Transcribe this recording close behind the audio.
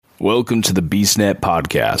Welcome to the BeastNet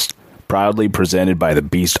podcast, proudly presented by the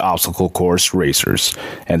Beast Obstacle Course Racers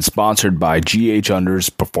and sponsored by GH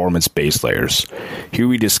Under's Performance Base Layers. Here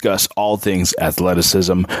we discuss all things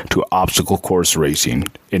athleticism to obstacle course racing,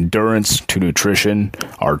 endurance to nutrition,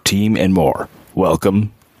 our team, and more.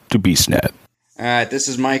 Welcome to BeastNet. All right, this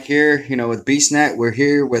is Mike here. With BeastNet, we're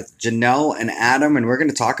here with Janelle and Adam, and we're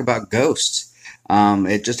going to talk about Ghost.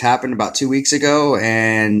 It just happened about 2 weeks ago,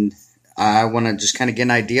 and I want to just kind of get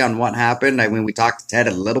an idea on what happened. I mean, we talked to Ted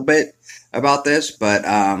a little bit about this, but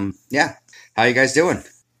yeah. How you guys doing?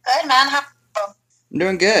 Good, man. How are you? I'm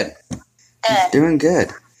doing good. Good. Doing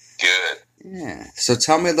good. Good. Yeah. So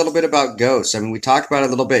tell me a little bit about Ghost. I mean, we talked about it a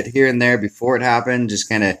little bit here and there before it happened, just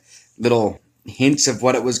kind of little hints of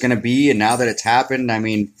what it was going to be, and now that it's happened, I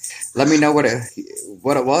mean, let me know what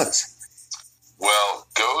it was. Well,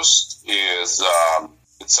 Ghost is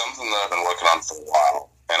it's something that I've been working on for a while.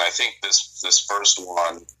 And I think this first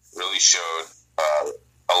one really showed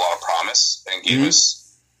a lot of promise and gave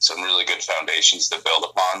us some really good foundations to build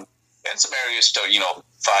upon, and some areas to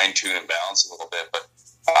fine tune and balance a little bit. But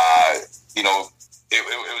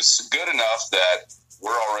it was good enough that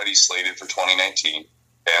we're already slated for 2019,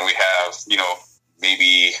 and we have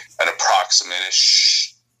maybe an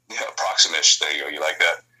approximate-ish. There you go. You like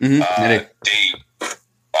that? Date.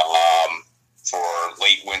 For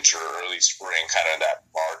late winter, early spring, kind of that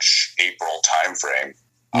March, April time frame.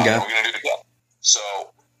 Okay. We're going to do it again. So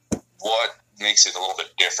what makes it a little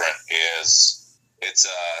bit different is it's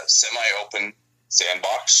a semi-open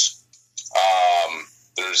sandbox.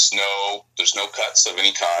 There's no cuts of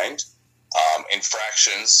any kind.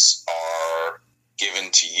 Infractions are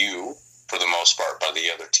given to you for the most part by the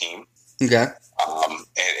other team. Okay. And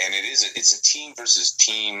it's a team versus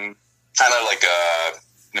team, kind of like an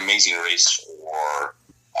Amazing Race or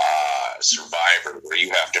Survivor, where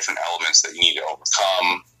you have different elements that you need to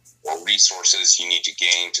overcome or resources you need to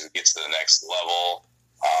gain to get to the next level,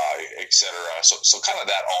 etc. So kind of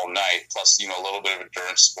that all night, plus a little bit of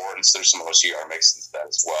endurance sport, and there's some OCR mixed into that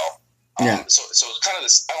as well. Yeah. So it's kind of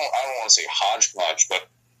this. I don't want to say hodgepodge, but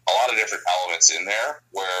a lot of different elements in there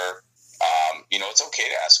where it's okay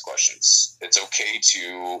to ask questions. It's okay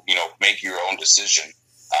to make your own decision,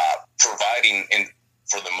 providing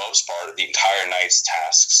for the most part, the entire night's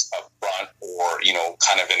tasks up front, or,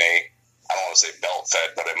 kind of in I don't want to say belt fed,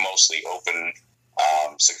 but a mostly open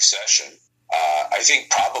succession. I think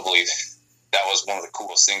probably that was one of the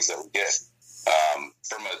coolest things that we did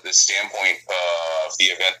from the standpoint of the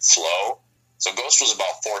event flow. So Ghost was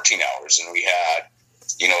about 14 hours, and we had,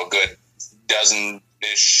 a good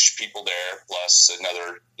dozen-ish people there, plus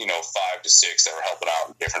another, 5 to 6 that were helping out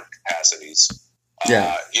in different capacities.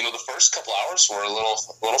 Yeah. The first couple hours were a little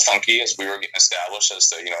funky as we were getting established as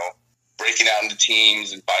to, breaking out into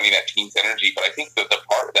teams and finding that team's energy. But I think that the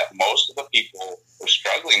part that most of the people were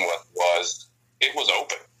struggling with was it was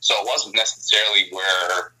open. So it wasn't necessarily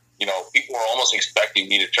where, people were almost expecting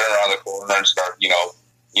me to turn around the corner and start,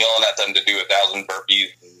 yelling at them to do 1,000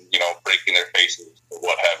 burpees and, breaking their faces or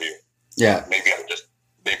what have you. Yeah. Maybe I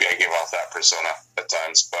gave off that persona at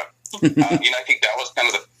times. But, I think that was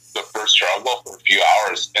kind of the first struggle for a few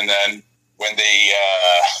hours, and then when they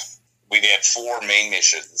had 4 main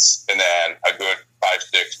missions and then a good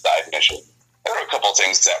 5-6 side missions. There were a couple of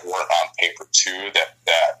things that weren't on paper too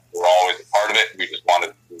that were always a part of it. We just wanted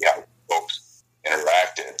to see how folks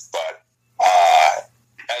interacted, but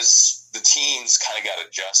as the teams kind of got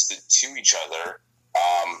adjusted to each other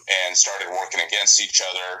and started working against each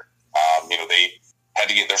other, they had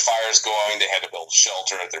to get their fires going. They had to build a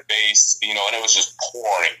shelter at their base, and it was just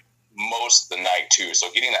pouring most of the night too. So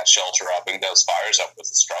getting that shelter up and those fires up was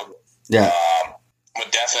a struggle. Yeah.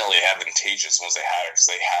 But definitely advantageous once they had it, because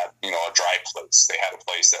they had, a dry place. They had a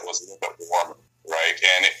place that was a little bit warmer, right?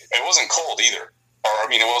 And it wasn't cold either. Or,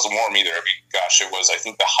 it wasn't warm either. I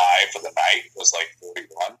think the high for the night was like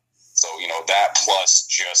 41. So, that plus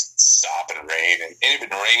just stop and rain. And it had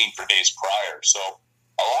been raining for days prior. So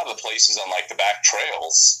a lot of the places on like the back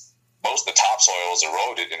trails, most of the topsoil was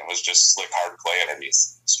eroded, and it was just slick, hard clay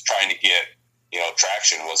underneath. So trying to get,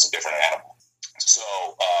 traction was a different animal. So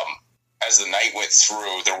as the night went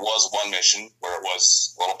through, there was one mission where it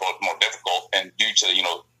was a little bit more difficult, and due to,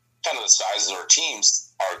 kind of the size of our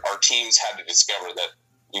teams had to discover that,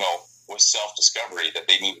 with self-discovery, that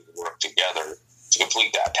they needed to work together to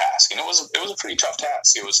complete that task. And it was a pretty tough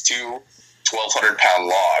task. It was 2 1,200-pound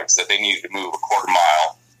logs that they needed to move a quarter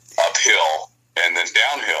mile uphill and then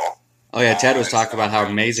downhill. Oh, yeah, Ted was talking about how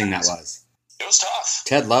amazing that was. It was tough.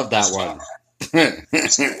 Ted loved that one.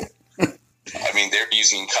 They're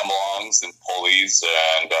using come-alongs and pulleys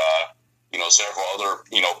and, several other,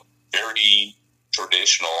 very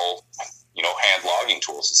traditional, hand logging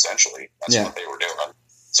tools. Essentially, that's what they were doing.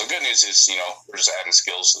 So good news is, we're just adding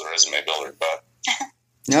skills to the resume builder. But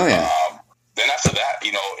then after that,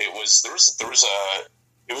 it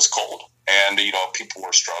was cold, and people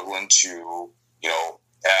were struggling to,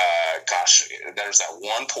 there's that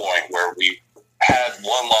one point where we had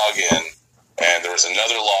one login, and there was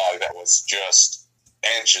another log that was just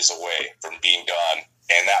inches away from being done,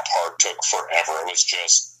 and that part took forever.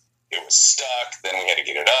 It was stuck. Then we had to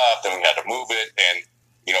get it up. Then we had to move it, and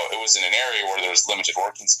it was in an area where there was limited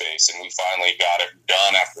working space, and we finally got it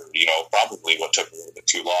done after probably what took a little bit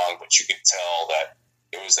too long. But you could tell that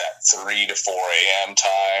it was that 3 to 4 a.m.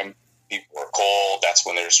 time. People were cold. That's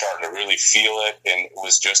when they were starting to really feel it, and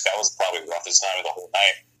that was probably the roughest time of the whole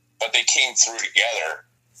night. But they came through together,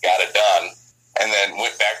 got it done, and then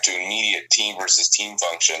went back to immediate team versus team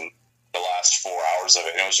function the last 4 hours of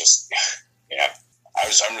it. And it was just,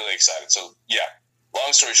 I'm really excited. So,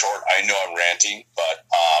 long story short, I know I'm ranting, but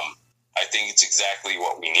I think it's exactly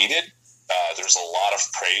what we needed. There's a lot of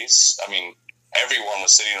praise. I mean, everyone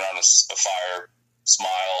was sitting around a fire,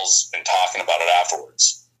 smiles, and talking about it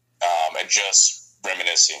afterwards, and just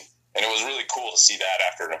reminiscing. And it was really cool to see that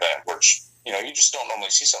after an event, which, you just don't normally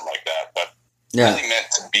see something like that. But really meant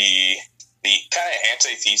to be the kind of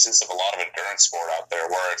antithesis of a lot of endurance sport out there,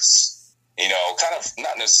 where it's, kind of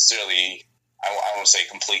not necessarily, I won't say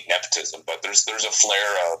complete nepotism, but there's a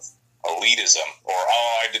flare of elitism, or,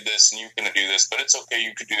 I did this and you're going to do this, but it's okay,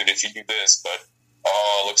 you could do it if you do this, but,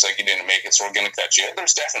 it looks like you didn't make it, so we're going to cut you.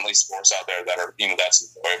 There's definitely sports out there that are,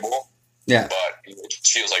 that's enjoyable. Yeah. But it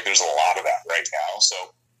just feels like there's a lot of that right now. So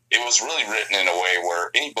it was really written in a way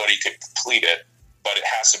where anybody could complete it, but it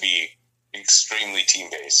has to be extremely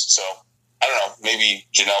team-based. So I don't know, maybe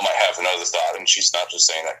Janelle might have another thought, and she's not just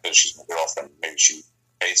saying that because she's my girlfriend. Maybe she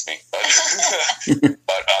hates me. But,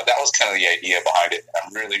 but that was kind of the idea behind it.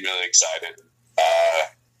 I'm really, really excited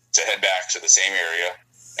to head back to the same area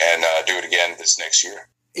and do it again this next year.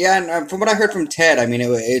 Yeah, and from what I heard from Ted, I mean,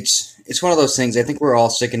 it's one of those things. I think we're all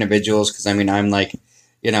sick individuals because, I mean, I'm like,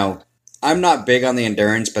 I'm not big on the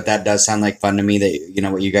endurance, but that does sound like fun to me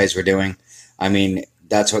that, what you guys were doing. I mean,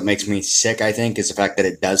 that's what makes me sick, I think, is the fact that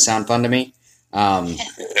it does sound fun to me. And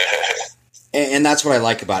that's what I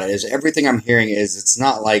like about it, is everything I'm hearing is it's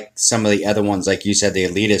not like some of the other ones, like you said, the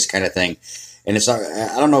elitist kind of thing. And it's not,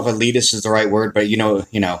 I don't know if elitist is the right word, but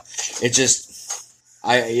it's just,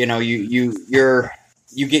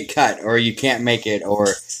 you get cut or you can't make it, or,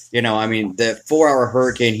 I mean, the 4-hour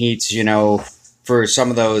hurricane heats, for some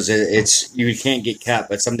of those, it's, you can't get cut,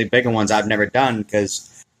 but some of the bigger ones I've never done because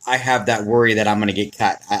I have that worry that I'm going to get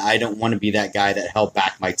cut. I don't want to be that guy that held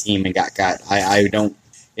back my team and got cut. I don't,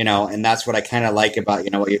 and that's what I kind of like about,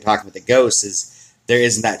 what you're talking about the Ghosts is there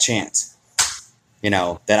isn't that chance,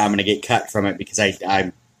 that I'm going to get cut from it because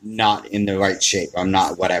I'm not in the right shape. I'm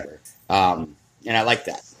not whatever. And I like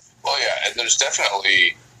that. Well, yeah, and there's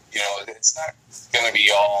definitely, it's not going to be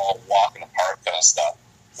all walk in the park kind of stuff.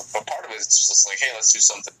 But part of it is just like, hey, let's do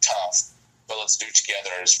something tough, but let's do it together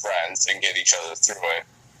as friends and get each other through it.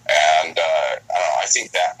 And I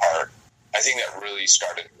think that really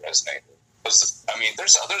started to resonate. I mean,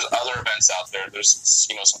 there's other events out there. There's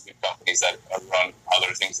some good companies that run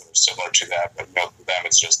other things that are similar to that, but for them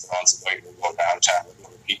it's just on some way to go downtown and go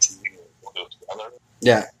to PT and we'll do it together.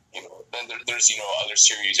 Yeah. Then there's other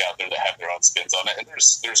series out there that have their own spins on it, and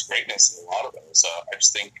there's greatness in a lot of those. I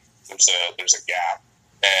just think there's a gap,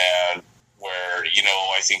 and where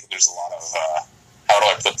I think there's a lot of how do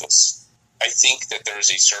I put this? I think that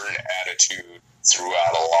there's a certain attitude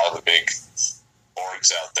throughout a lot of the big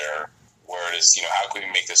orgs out there, where it is how can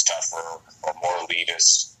we make this tougher or more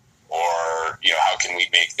elitist, or how can we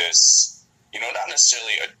make this not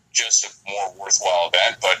necessarily just a more worthwhile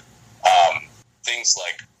event, but things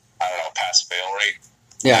like, I don't know, pass-fail rate.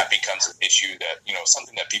 Yeah. That becomes an issue that,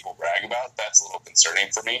 something that people brag about. That's a little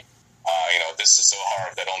concerning for me. This is so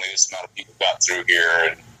hard that only this amount of people got through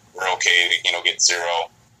here and we're okay to, get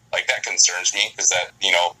zero. Like, that concerns me because that,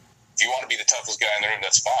 if you want to be the toughest guy in the room,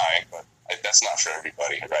 that's fine, but that's not for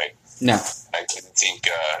everybody, right? No. I think,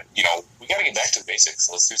 we got to get back to the basics.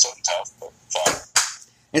 Let's do something tough, but fun.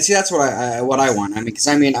 And see, that's what I want. I mean, because,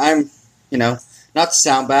 I'm, not to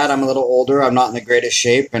sound bad, I'm a little older. I'm not in the greatest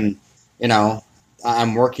shape, and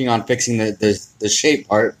I'm working on fixing the shape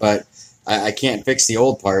part, but I can't fix the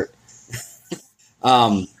old part.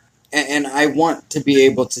 And I want to be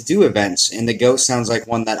able to do events, and the Ghost sounds like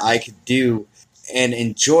one that I could do and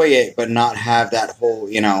enjoy it, but not have that whole,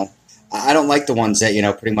 I don't like the ones that,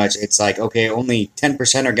 pretty much it's like, okay, only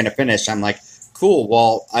 10% are going to finish. I'm like, cool,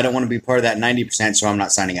 well, I don't want to be part of that 90%, so I'm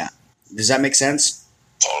not signing up. Does that make sense?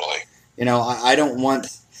 Totally. I don't want.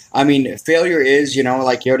 I mean, failure is,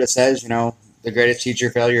 like Yoda says, the greatest teacher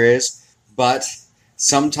failure is, but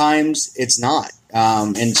sometimes it's not.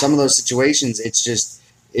 In some of those situations,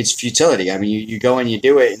 it's futility. I mean, you go and you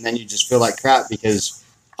do it, and then you just feel like crap because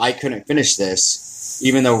I couldn't finish this,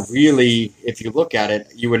 even though really, if you look at it,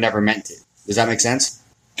 you were never meant to. Does that make sense?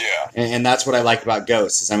 Yeah. And that's what I like about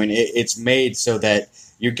Ghosts. I mean, it's made so that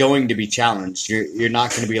you're going to be challenged. You're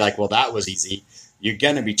not going to be like, well, that was easy. You're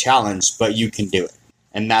going to be challenged, but you can do it.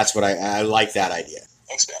 And that's what I like that idea.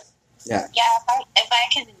 Thanks, man. Yeah. Yeah, if I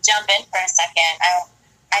can jump in for a second,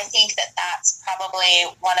 I think that's probably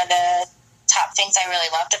one of the top things I really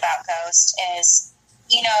loved about Ghost is,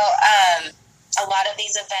 a lot of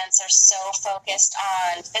these events are so focused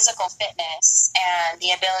on physical fitness and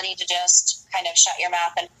the ability to just kind of shut your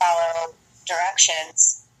mouth and follow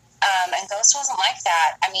directions. And Ghost wasn't like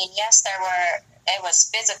that. I mean, yes, it was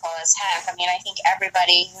physical as heck. I mean, I think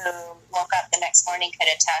everybody who woke up the next morning could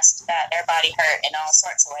attest that their body hurt in all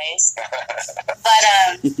sorts of ways. But,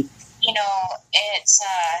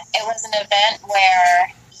 it was an event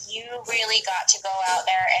where you really got to go out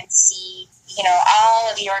there and see,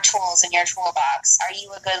 all of your tools in your toolbox. Are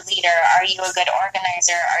you a good leader? Are you a good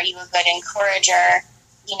organizer? Are you a good encourager?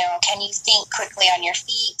 Can you think quickly on your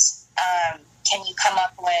feet? Can you come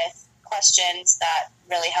up with questions that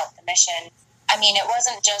really help the mission? I mean, it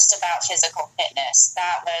wasn't just about physical fitness.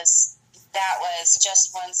 That was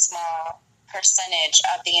just one small percentage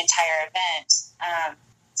of the entire event.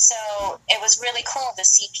 So it was really cool to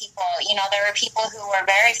see people, there were people who were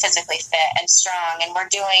very physically fit and strong and were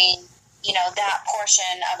doing, that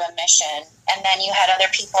portion of a mission. And then you had other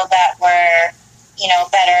people that were,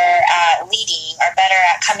 better at leading or better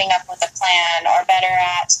at coming up with a plan or better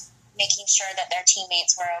at making sure that their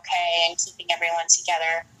teammates were okay and keeping everyone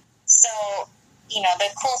together. So, the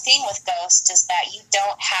cool thing with Ghost is that you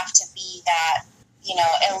don't have to be that,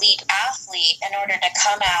 elite athlete in order to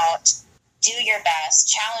come out, do your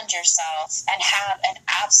best, challenge yourself, and have an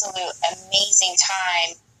absolute amazing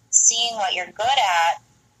time seeing what you're good at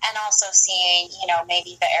and also seeing,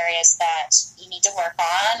 maybe the areas that you need to work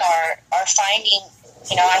on or finding,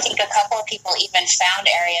 I think a couple of people even found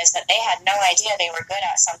areas that they had no idea they were good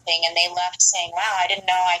at something and they left saying, wow, I didn't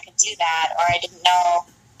know I could do that, or I didn't know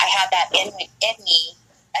I had that in me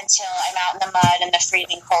until I'm out in the mud in the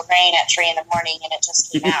freezing cold rain at 3 a.m. and it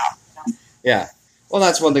just came out. Yeah. Well,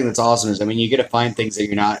 that's one thing that's awesome is, you get to find things that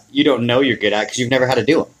you don't know you're good at because you've never had to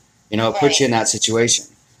do them. It puts you in that situation.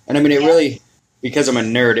 And it really, because I'm a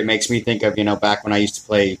nerd, it makes me think of, back when I used to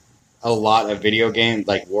play a lot of video games,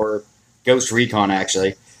 like Ghost Recon,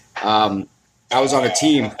 actually. I was on a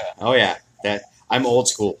team. Oh, yeah. I'm old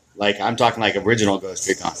school. Like, I'm talking like original Ghost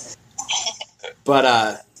Recon.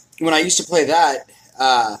 But when I used to play that,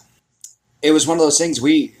 it was one of those things.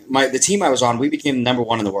 The team I was on, we became number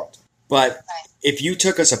one in the world. But if you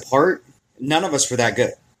took us apart, none of us were that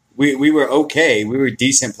good. We were okay. We were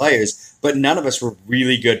decent players, but none of us were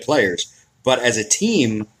really good players. But as a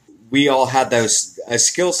team, we all had a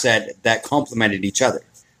skill set that complemented each other.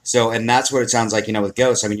 So, and that's what it sounds like, with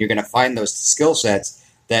Ghost. I mean, you're going to find those skill sets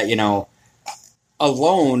that,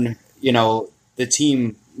 alone, the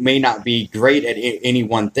team may not be great at any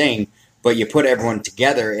one thing, but you put everyone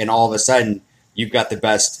together and all of a sudden you've got the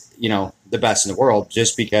best in the world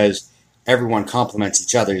just because everyone complements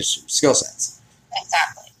each other's skill sets.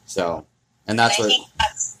 Exactly. So, and that's what...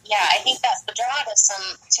 I think that's the draw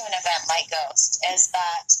to an event like Ghost is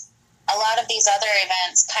that a lot of these other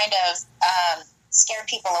events kind of scare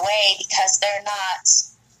people away because they're not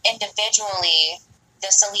individually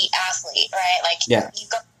this elite athlete, right? Like you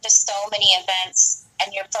go to so many events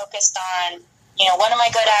and you're focused on, what am I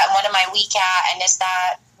good at and what am I weak at? And is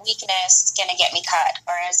that weakness going to get me cut?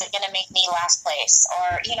 Or is it going to make me last place?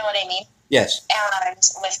 Or, you know what I mean? Yes. And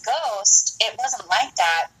with Ghost, it wasn't like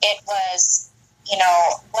that. It was,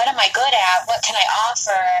 what am I good at? What can I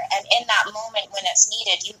offer? And in that moment when it's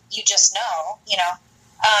needed, you just know,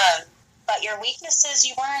 but your weaknesses,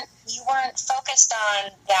 you weren't focused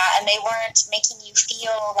on that, and they weren't making you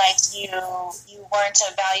feel like you weren't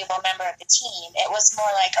a valuable member of the team. It was more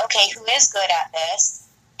like, okay, who is good at this?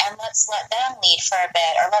 And let's let them lead for a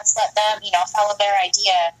bit, or let's let them, follow their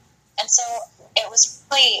idea. And so it was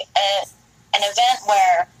really an event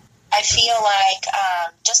where I feel like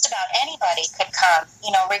just about anybody could come,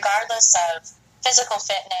 regardless of physical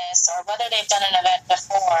fitness or whether they've done an event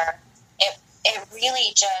before. It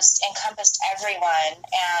really just encompassed everyone,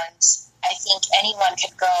 and I think anyone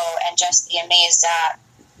could go and just be amazed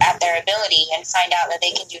at their ability and find out that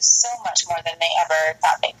they can do so much more than they ever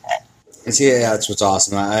thought they could. And see, that's what's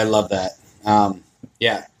awesome. I love that. I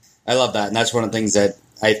love that, and that's one of the things that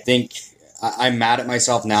I think I'm mad at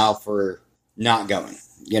myself now for not going,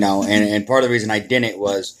 and part of the reason I didn't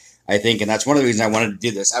was, I think, and that's one of the reasons I wanted to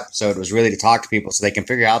do this episode, was really to talk to people so they can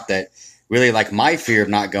figure out that really, like, my fear of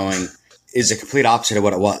not going is the complete opposite of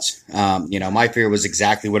what it was. My fear was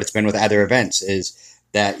exactly what it's been with other events, is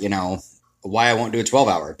that, why I won't do a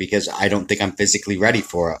 12-hour, because I don't think I'm physically ready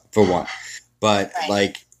for one. But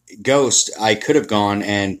like Ghost, I could have gone,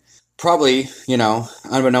 and probably,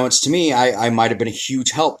 unbeknownst to me, I might have been a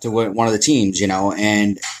huge help to one of the teams,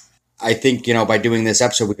 and I think, by doing this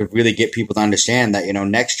episode, we could really get people to understand that,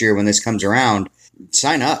 next year when this comes around,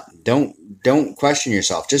 sign up. Don't question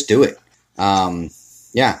yourself. Just do it.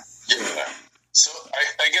 Yeah. So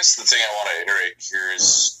I guess the thing I want to iterate here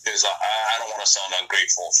is I don't want to sound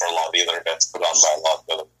ungrateful for a lot of the other events put on by a lot of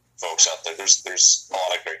the other folks out there. There's a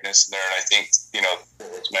lot of greatness in there, and I think,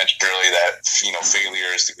 it's mentioned earlier that,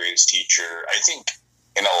 failure is the greatest teacher. I think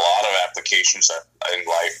in a lot of applications in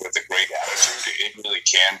life, with a great attitude, it really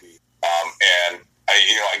can be. And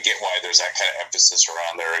I get why there's that kind of emphasis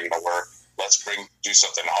around there, where let's do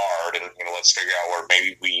something hard, and, let's figure out where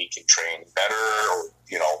maybe we can train better, or,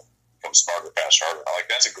 become smarter, faster, harder. Like,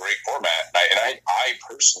 that's a great format. And I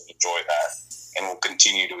personally enjoy that, and will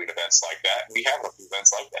continue doing events like that. We have a few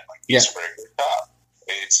events like that, like Beast Breaker.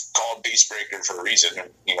 It's called Beast Breaker for a reason. And,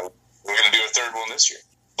 we're going to do a third one this year.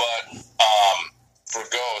 But for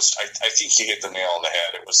Ghost, I think you hit the nail on the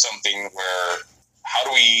head. It was something where, how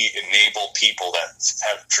do we enable people that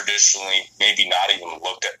have traditionally maybe not even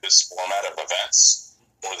looked at this format of events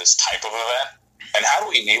or this type of event? And how do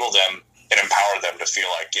we enable them and empower them to feel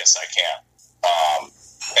like, yes, I can?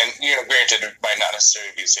 And, granted, it might not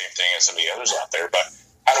necessarily be the same thing as some of the others out there, but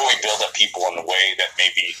how do we build up people in the way that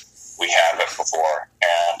maybe we haven't before?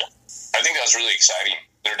 And I think that was really exciting.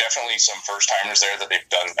 There are definitely some first-timers there that they've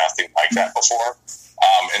done nothing like that before.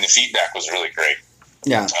 And the feedback was really great.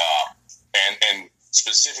 Yeah. And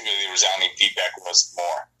specifically, the resounding feedback was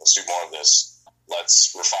more. Let's do more of this.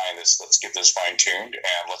 Let's refine this. Let's get this fine-tuned,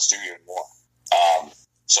 and let's do even more.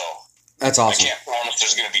 So that's awesome. I can't promise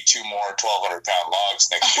there's going to be 2 more 1,200-pound logs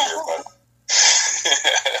next year, but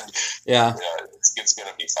yeah, it's going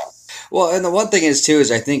to be fun. Well, and the one thing is too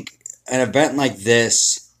is I think an event like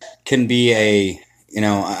this can be a,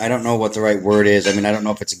 I don't know what the right word is. I mean, I don't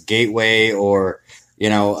know if it's a gateway or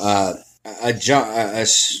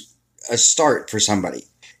a start for somebody.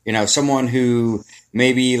 Someone who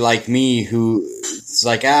maybe like me, who is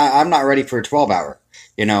like, I'm not ready for a 12-hour.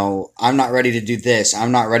 I'm not ready to do this.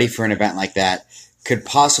 I'm not ready for an event like that. Could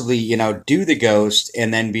possibly, do the Ghost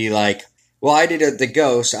and then be like, well, I did the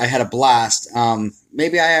Ghost. I had a blast.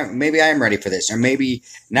 Maybe I am ready for this. Or maybe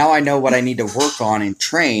now I know what I need to work on and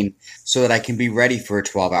train so that I can be ready for a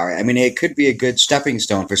 12-hour. I mean, it could be a good stepping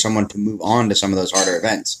stone for someone to move on to some of those harder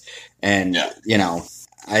events. And,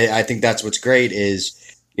 I think that's what's great is,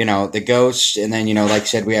 the Ghost. And then, like I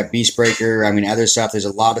said, we have Beast Breaker. I mean, other stuff. There's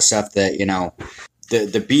a lot of stuff that,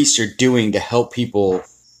 the Beasts are doing to help people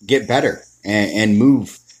get better and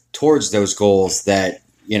move towards those goals that,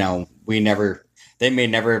 they may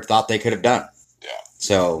never have thought they could have done. Yeah.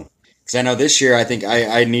 So, because I know this year, I think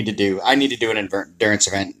I need to do an endurance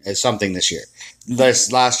event as something this year.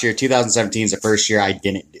 This last year, 2017 is the first year I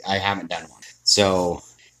haven't done one. So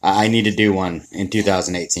I need to do one in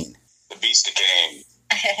 2018. The Beast of Game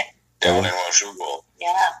down in Washougal.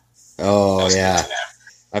 Yeah. Oh, yeah.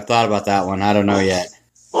 I've thought about that one. I don't know yet.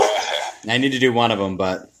 I need to do one of them,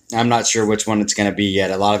 but I'm not sure which one it's going to be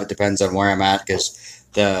yet. A lot of it depends on where I'm at, because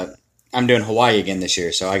I'm doing Hawaii again this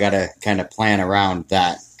year, so I got to kind of plan around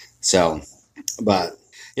that. So, but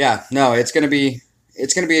yeah, no, it's going to be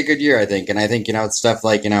a good year, I think. And I think, stuff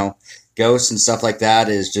like, Ghosts and stuff like that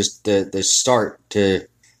is just the start to,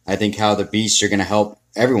 I think, how the Beasts are going to help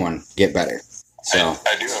everyone get better. So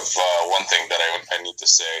I do have one thing that I need to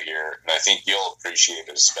say here, and I think you'll appreciate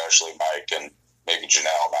it, especially Mike and maybe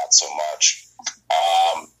Janelle, not so much.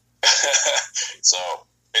 So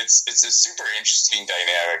it's a super interesting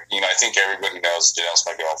dynamic. I think everybody knows Janelle's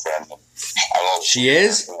my girlfriend. She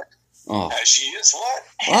is? Oh, she is what?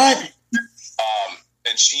 What?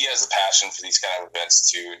 And she has a passion for these kind of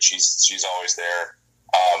events too, and she's always there.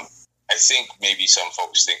 I think maybe some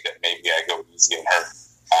folks think that maybe I go easy on her.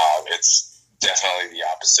 It's definitely the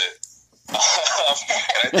opposite. And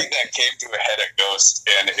I think that came to a head at Ghost,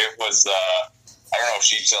 and it was, I don't know if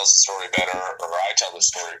she tells the story better or I tell the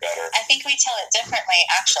story better. I think we tell it differently,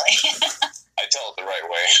 actually. I tell it the right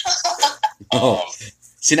way.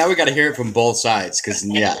 See, now we got to hear it from both sides, because,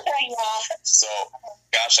 yeah. So,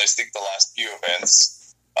 gosh, I think the last few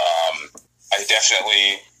events, I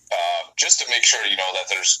definitely, just to make sure, that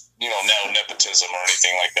there's no nepotism or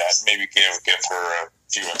anything like that. Maybe give her a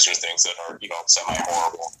few extra things that are,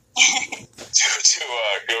 semi-horrible to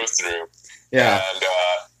go through. Yeah. And,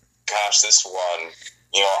 gosh, this one,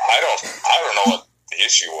 I don't know what the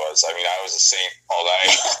issue was. I mean, I was a saint all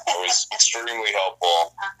night. I was extremely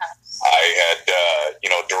helpful. I had,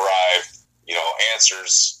 derived,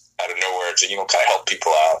 answers out of nowhere to, kind of help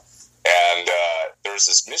people out. And there was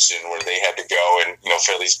this mission where they had to go and,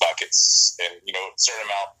 fill these buckets and, a certain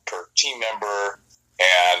amount per team member.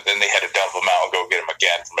 And then they had to dump them out and go get them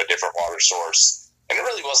again from a different water source. And it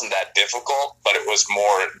really wasn't that difficult, but it was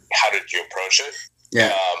more, how did you approach it?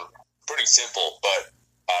 Yeah. Pretty simple, but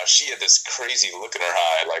she had this crazy look in her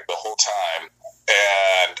eye, like, the whole time.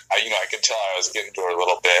 And, I could tell I was getting to her a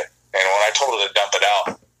little bit. And when I told her to dump it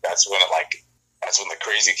out, that's when the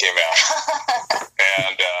crazy came out.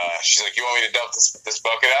 And she's like, you want me to dump this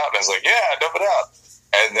bucket out? And I was like, yeah, dump it out.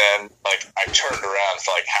 And then, I turned around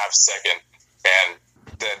for, half a second, and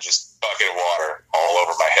then just bucket of water all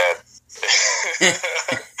over my head.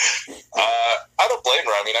 I don't blame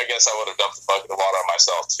her. I mean, I guess I would have dumped the bucket of water on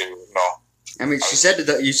myself, too. I mean, you said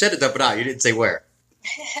to dump it out. You didn't say where.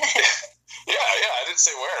 Yeah, I didn't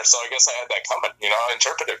say where, so I guess I had that coming,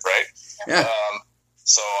 interpreted, right? Yeah.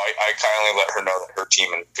 So I kindly let her know that her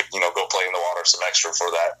team could, go play in the water some extra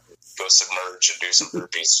for that, go submerge and do some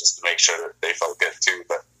burpees just to make sure that they felt good too.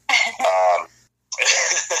 But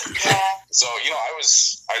so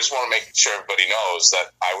I just want to make sure everybody knows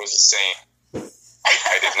that I was a saint.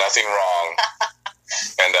 I did nothing wrong,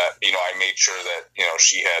 and that I made sure that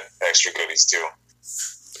she had extra goodies too.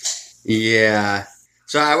 Yeah.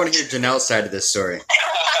 So I want to hear Janelle's side of this story.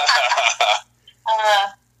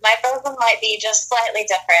 My version might be just slightly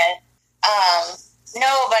different.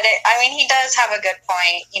 No, but he does have a good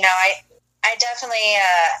point. I definitely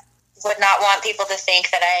would not want people to think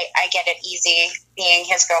that I get it easy being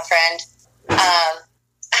his girlfriend.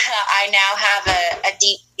 I now have a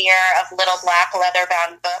deep fear of little black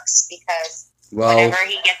leather-bound books because whenever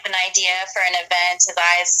he gets an idea for an event, his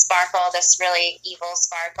eyes sparkle this really evil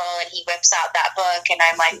sparkle, and he whips out that book, and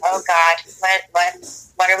I'm like, oh God,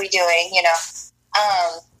 what are we doing?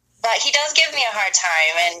 But he does give me a hard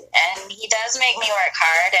time, and he does make me work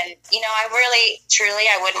hard, and I really, truly,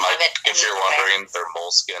 I wouldn't leave it. If you're wondering, they're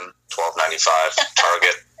moleskin, $12.95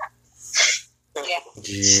 Target. Yeah.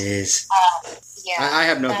 Jeez. Yeah. I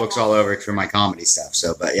have notebooks all over for my comedy stuff.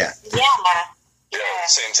 So, but yeah. Yeah.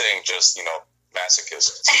 Same thing. Just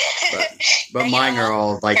masochist stuff. But mine are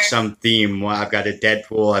all some theme. Well, I've got a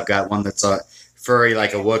Deadpool. I've got one that's a furry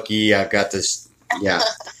like a Wookiee. I've got this. Yeah,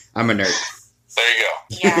 I'm a nerd. There you go.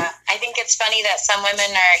 Yeah, I think it's funny that some women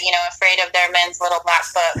are, afraid of their men's little black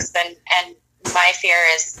books, and my fear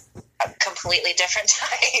is a completely different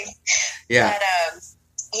type. Yeah. But,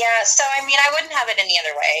 so, I wouldn't have it any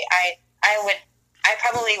other way. I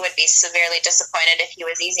probably would be severely disappointed if he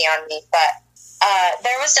was easy on me, but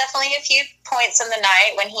there was definitely a few points in the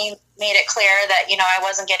night when he made it clear that, I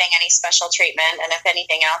wasn't getting any special treatment, and if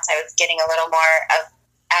anything else, I was getting a little more of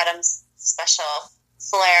Adam's special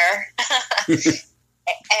flair.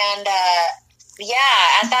 And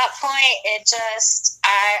at that point it just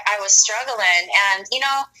I was struggling, and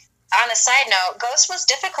on a side note, Ghost was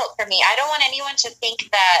difficult for me. I don't want anyone to think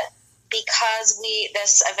that because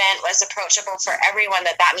this event was approachable for everyone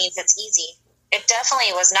that means it's easy. It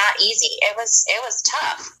definitely was not easy. It was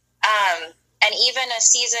tough. And even a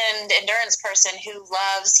seasoned endurance person who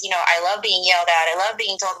loves, I love being yelled at. I love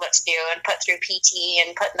being told what to do and put through PT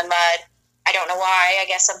and put in the mud. I don't know why. I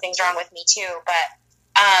guess something's wrong with me too. But,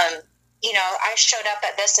 I showed up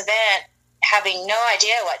at this event having no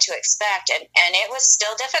idea what to expect. And it was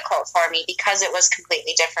still difficult for me because it was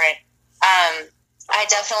completely different. I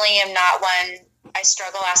definitely am not one. I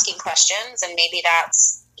struggle asking questions, and maybe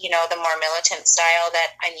that's, the more militant style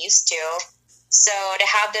that I'm used to. So to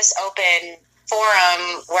have this open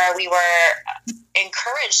forum where we were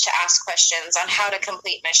encouraged to ask questions on how to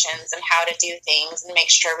complete missions and how to do things and make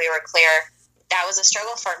sure we were clear, that was a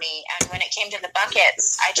struggle for me. And when it came to the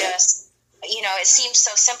buckets, I just, it seemed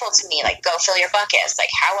so simple to me, like, go fill your buckets. Like,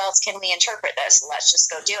 how else can we interpret this? Let's just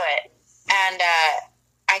go do it. And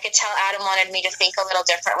I could tell Adam wanted me to think a little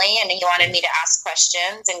differently, and he wanted me to ask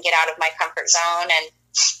questions and get out of my comfort zone.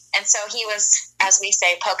 And so he was, as we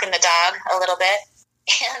say, poking the dog a little bit.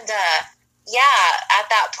 And, at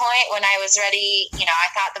that point when I was ready, I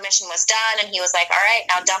thought the mission was done, and he was like, all right,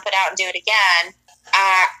 now dump it out and do it again.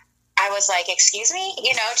 I was like, excuse me,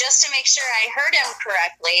 just to make sure I heard him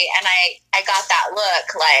correctly. And I got that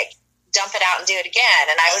look like, dump it out and do it again.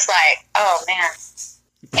 And I was like, oh man.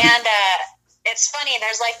 And, it's funny.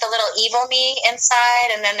 There's like the little evil me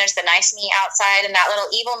inside, and then there's the nice me outside. And that little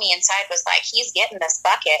evil me inside was like, he's getting this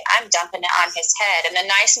bucket. I'm dumping it on his head. And the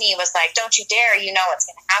nice me was like, don't you dare. You know what's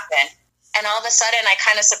going to happen. And all of a sudden, I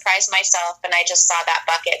kind of surprised myself, and I just saw that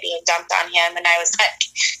bucket being dumped on him. And I was like,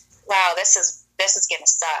 wow, this is going to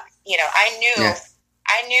suck. You know, I knew that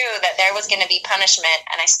there was going to be punishment,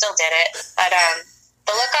 and I still did it. But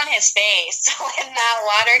the look on his face when that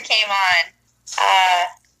water came on,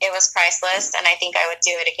 it was priceless, and I think I would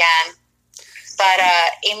do it again. But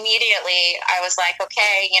immediately I was like,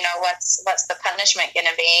 okay, you know, what's the punishment going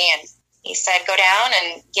to be? And he said, go down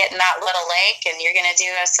and get in that little lake, and you're going to do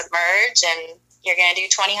a submerge, and you're going to do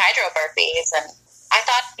 20 hydro burpees. And I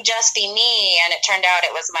thought it would just be me, and it turned out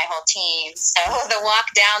it was my whole team. So the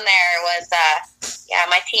walk down there was,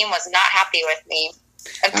 my team was not happy with me.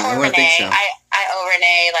 And poor Renee, so. I owe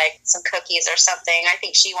Renee like some cookies or something. I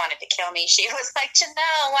think she wanted to kill me. She was like,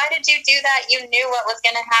 Janelle, why did you do that? You knew what was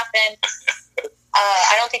going to happen.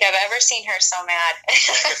 I don't think I've ever seen her so mad.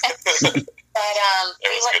 But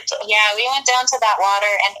we went down to that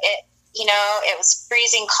water, and it was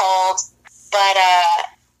freezing cold, but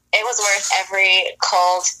it was worth every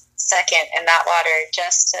cold second in that water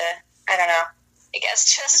just to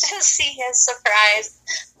see his surprise.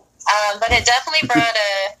 But it definitely brought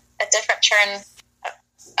a different turn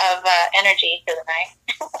of energy to the night.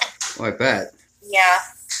 Oh, I bet. Yeah.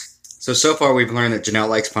 So far we've learned that Janelle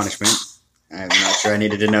likes punishment. I'm not sure I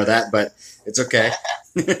needed to know that, but it's okay.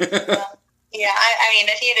 Yeah, I mean,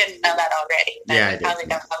 if you didn't know that already, then you probably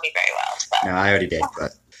don't know me very well. But. No, I already did.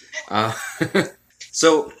 But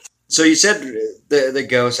so you said the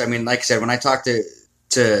ghost. I mean, like I said, when I talked to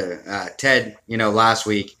Ted, last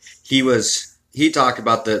week, he talked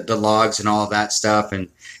about the logs and all of that stuff, and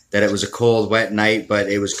that it was a cold, wet night, but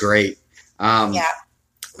it was great. Yeah.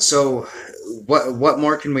 So what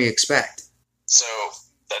more can we expect? So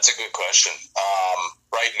that's a good question.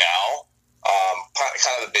 Right now,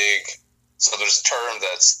 kind of the big. So there's a term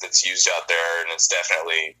that's used out there, and it's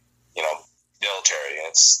definitely military, and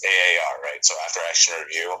it's AAR, right? So after action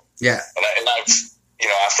review. Yeah. And I've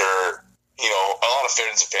after a lot of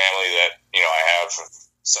friends and family that I have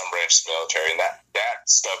some branches of the military, and that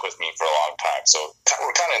stuck with me for a long time. So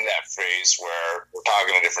we're kind of in that phase where we're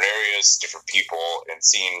talking to different areas, different people, and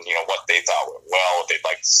seeing what they thought went well, what they'd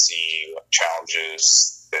like to see,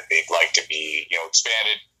 challenges that they'd like to be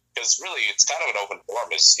expanded. Because really, it's kind of an open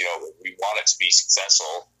forum. We want it to be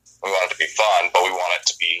successful, we want it to be fun, but we want it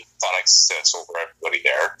to be fun and successful for everybody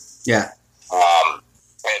there. Yeah. And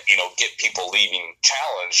get people leaving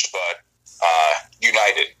challenged, but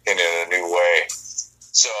united in a new way.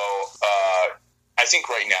 So I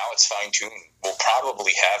think right now it's fine-tuned. We'll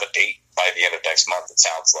probably have a date by the end of next month, it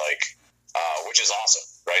sounds like, which is awesome,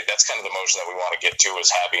 right? That's kind of the motion that we want to get to,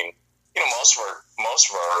 is having, most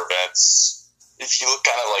of our events, if you look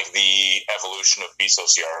kind of like the evolution of Beast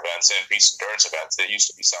OCR events and Beast Endurance events, it used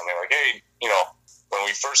to be something like, hey, when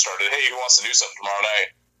we first started, hey, who wants to do something tomorrow night?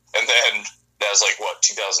 And then that was like,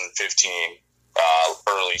 2015,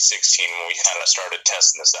 early 16, when we kind of started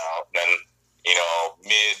testing this out. And then,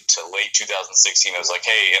 mid to late 2016, it was like,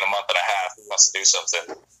 hey, in a month and a half, who wants to do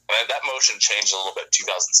something? And that motion changed a little bit in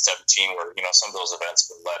 2017, where, some of those events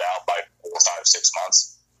were let out by 4, 5, 6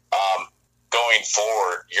 months. Going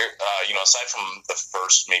forward, you're, aside from the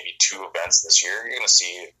first maybe 2 events this year, you're going to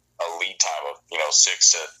see a lead time of,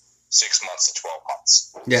 6 months to 12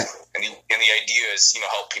 months. Yeah. And the idea is,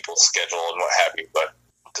 help people schedule and what have you. But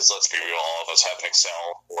because let's be real, all of us have an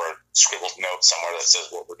Excel or a scribbled note somewhere that says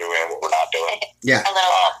what we're doing and what we're not doing. Yeah. A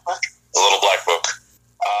little black book. A little black book.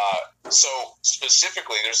 So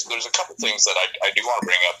specifically, there's a couple things that I do want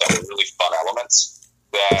to bring up that are really fun elements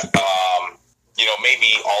that,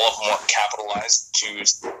 maybe all of them weren't capitalized to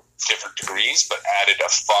different degrees, but added a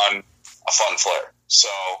fun flair. So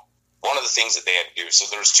one of the things that they had to do, so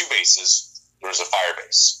there's 2 bases. There was a fire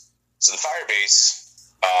base. So the fire base,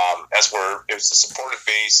 it was a supportive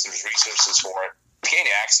base. There's resources for it. To gain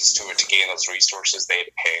access to it, to gain those resources, they had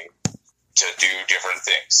to pay to do different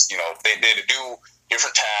things. They had to do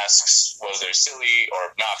different tasks, whether they're silly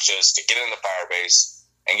or obnoxious, to get in the fire base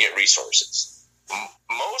and get resources.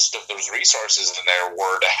 Most of those resources in there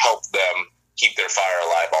were to help them keep their fire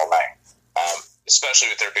alive all night,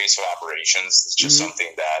 especially with their base of operations. It's just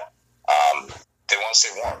something that they want to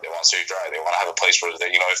stay warm, they want to stay dry, they want to have a place where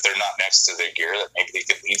they, if they're not next to their gear, that maybe they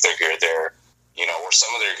could leave their gear there, or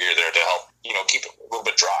some of their gear there to help, keep it a little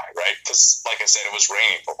bit dry, right? Because, like I said, it was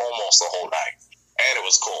raining for almost the whole night, and it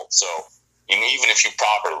was cold. So, even if you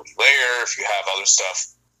properly layer, if you have other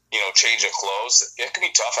stuff, change of clothes, it can be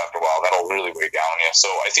tough after a while. That'll really weigh down on you. So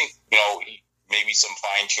I think, maybe some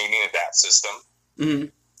fine tuning of that system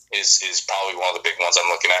Mm-hmm. is probably one of the big ones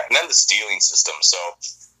I'm looking at. And then the stealing system. So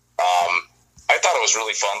I thought it was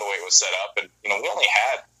really fun the way it was set up. And, we only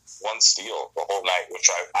had one steal the whole night, which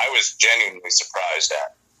I was genuinely surprised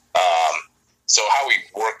at. So how we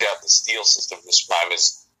worked out the steal system this time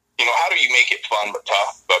is, how do you make it fun but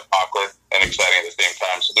tough but awkward and exciting at the same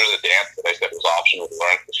time? So there's a dance that I said was optional to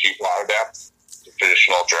learn, the sheep ladder dance. It's a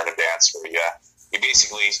traditional German dance where you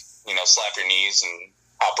basically, slap your knees and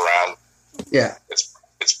hop around. Yeah.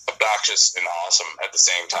 It's obnoxious and awesome at the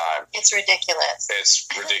same time. It's ridiculous. It's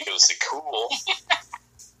ridiculously cool.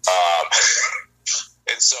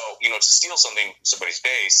 And so, to steal something from somebody's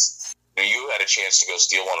base, you had a chance to go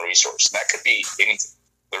steal one resource. And that could be anything.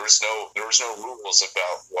 There was no rules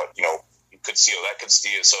about what, you could steal. That could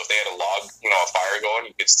steal. So if they had a log, a fire going,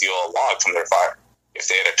 you could steal a log from their fire. If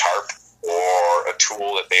they had a tarp or a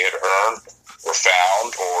tool that they had earned or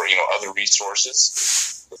found or, other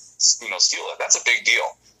resources, steal it. That's a big deal,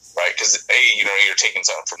 right? Because A, you're taking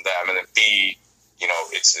something from them, and then B,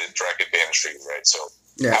 it's a direct advantage for you, right? So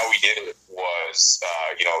how we did it was,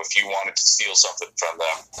 if you wanted to steal something from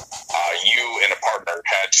them, you and a partner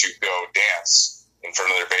had to go dance in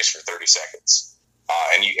front of their base for 30 seconds.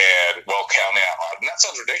 And you had, count out. And that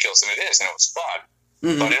sounds ridiculous, and it is, and it was fun.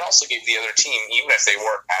 Mm-hmm. But it also gave the other team, even if they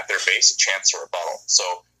weren't at their base, a chance to rebuttal.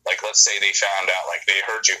 So, let's say they found out, they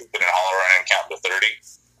heard you hooping and hollering and counting to 30.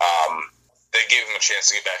 They gave them a chance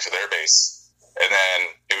to get back to their base, and then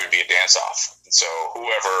it would be a dance-off. And so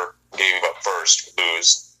whoever gave up first would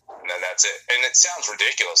lose, and then that's it. And it sounds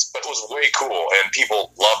ridiculous, but it was way cool, and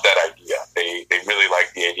people loved that idea. They really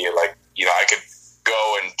liked the idea, I could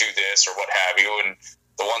go and do this or what have you, and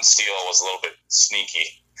the one steal was a little bit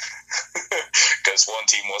sneaky because one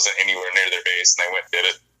team wasn't anywhere near their base, and they went and did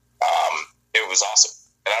it. It was awesome.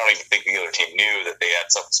 And I don't even think the other team knew that they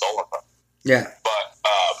had something stolen from them. Yeah. But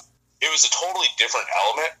it was a totally different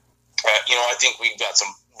element. I think we've got some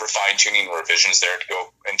fine-tuning revisions there to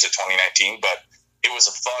go into 2019, but it was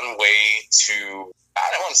a fun way to, I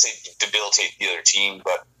don't want to say debilitate the other team,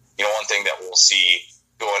 but, one thing that we'll see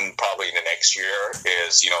going probably into next year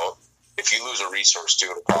is, if you lose a resource too,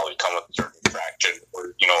 it'll probably come with a certain infraction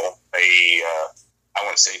or, I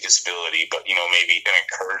wouldn't say disability, but, maybe an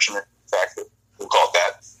encouragement factor. We'll call it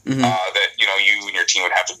that. Mm-hmm. That, you and your team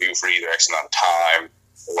would have to do for either X amount of time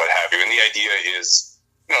or what have you. And the idea is,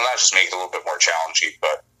 not just make it a little bit more challenging,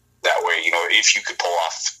 but that way, if you could pull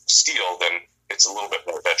off steal, then it's a little bit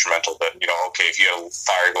more detrimental than, okay, if you have a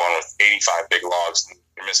fire going with 85 big logs and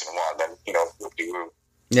you're missing one, then, whoop-de-whoop.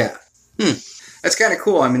 Yeah. That's kind of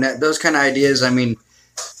cool. I mean, those kind of ideas,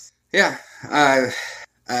 yeah.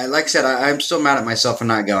 Like I said, I'm still mad at myself for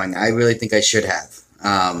not going. I really think I should have.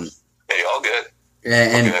 Hey, all good.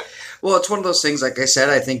 And well, it's one of those things, like I said,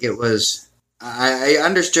 I think it was, I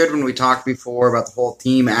understood when we talked before about the whole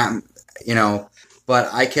team, but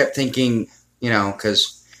I kept thinking,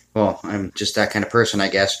 because, I'm just that kind of person, I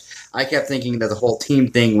guess. I kept thinking that the whole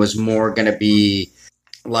team thing was more going to be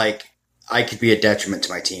like, I could be a detriment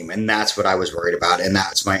to my team, and that's what I was worried about, and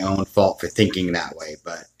that's my own fault for thinking that way.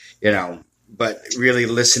 But, but really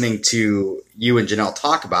listening to you and Janelle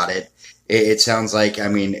talk about it, it sounds like,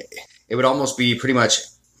 it would almost be pretty much,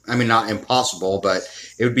 not impossible, but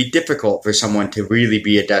it would be difficult for someone to really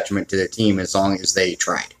be a detriment to their team as long as they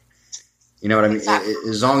tried. You know what I mean? Exactly.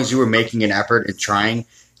 As long as you were making an effort and trying,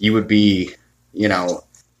 you would be,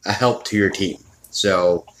 a help to your team.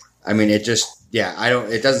 So, it just,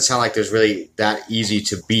 it doesn't sound like there's really that easy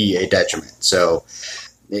to be a detriment. So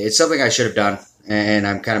it's something I should have done, and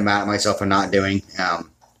I'm kind of mad at myself for not doing.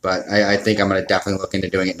 But I think I'm going to definitely look into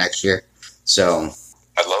doing it next year. So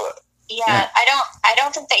I love it. Yeah, I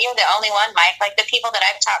don't think that you're the only one, Mike. Like the people that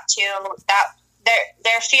I've talked to, that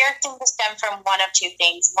their fear seemed to stem from one of two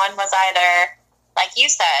things. One was either, like you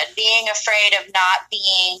said, being afraid of not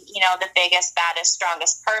being, the biggest, baddest,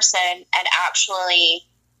 strongest person and actually,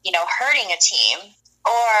 hurting a team.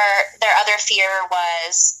 Or their other fear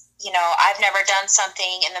was, I've never done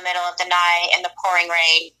something in the middle of the night in the pouring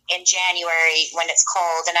rain in January when it's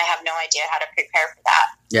cold and I have no idea how to prepare for that.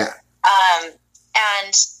 Yeah.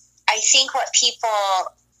 And I think what people,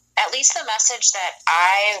 at least the message that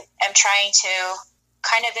I am trying to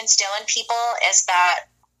kind of instill in people is that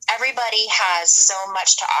everybody has so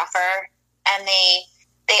much to offer, and they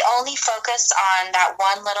only focus on that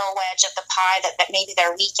one little wedge of the pie that maybe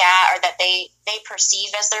they're weak at, or that they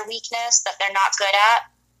perceive as their weakness that they're not good at.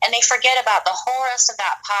 And they forget about the whole rest of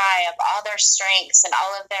that pie of all their strengths and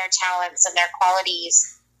all of their talents and their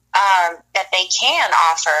qualities that they can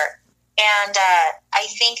offer. And I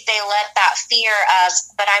think they let that fear of,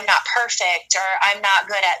 but I'm not perfect or I'm not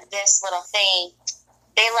good at this little thing,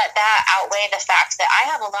 they let that outweigh the fact that I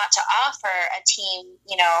have a lot to offer a team,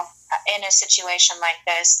 you know, in a situation like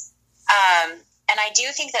this. And I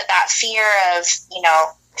do think that that fear of, you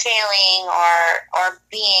know, failing or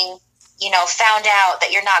being, you know, found out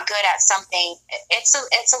that you're not good at something, it's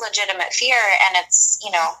a legitimate fear. And it's,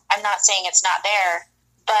 you know, I'm not saying it's not there,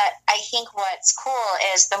 but I think what's cool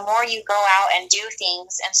is the more you go out and do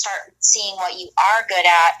things and start seeing what you are good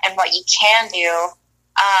at and what you can do,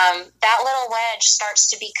 that little wedge starts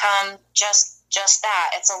to become just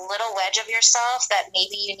that. It's a little wedge of yourself that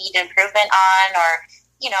maybe you need improvement on, or,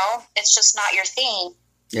 you know, it's just not your thing.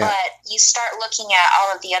 Yeah. But you start looking at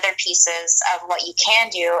all of the other pieces of what you can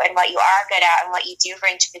do and what you are good at and what you do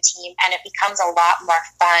bring to the team, and it becomes a lot more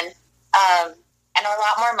fun and a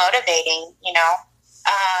lot more motivating, you know.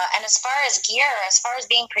 And as far as gear, as far as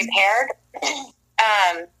being prepared,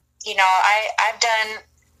 you know, I've done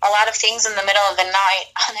a lot of things in the middle of the night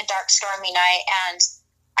on a dark, stormy night, and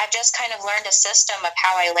I've just kind of learned a system of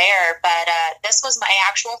how I layer. But this was my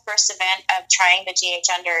actual first event of trying the GH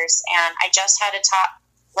Unders, and I just had a top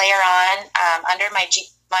layer on under my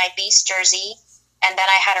Beast jersey, and then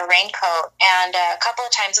I had a raincoat. And a couple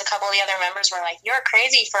of times, a couple of the other members were like, "You're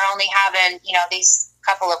crazy for only having, you know, these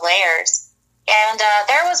couple of layers." And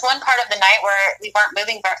there was one part of the night where we weren't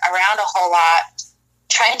moving around a whole lot,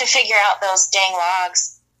 trying to figure out those dang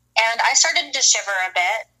logs. And I started to shiver a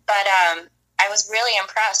bit, but I was really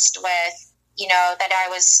impressed with, you know, that I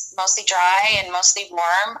was mostly dry and mostly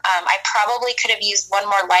warm. I probably could have used one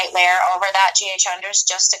more light layer over that GH Unders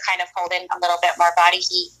just to kind of hold in a little bit more body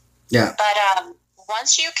heat. Yeah. But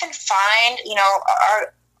once you can find, you know,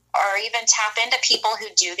 or even tap into people who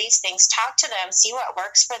do these things, talk to them, see what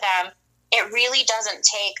works for them. It really doesn't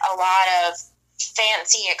take a lot of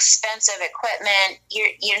fancy, expensive equipment.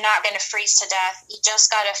 You're not going to freeze to death. You just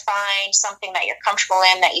got to find something that you're comfortable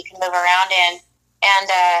in, that you can move around in. And,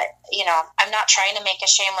 you know, I'm not trying to make a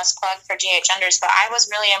shameless plug for GH Unders, but I was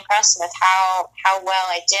really impressed with how well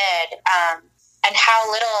I did and how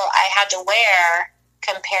little I had to wear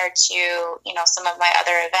compared to, you know, some of my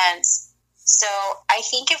other events. So I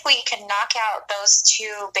think if we can knock out those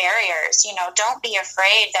two barriers, you know, don't be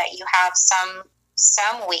afraid that you have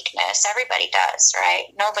some weakness. Everybody does, right?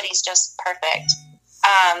 Nobody's just perfect.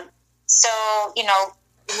 So, you know,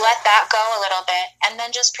 let that go a little bit and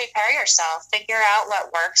then just prepare yourself. Figure out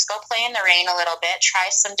what works. Go play in the rain a little bit. Try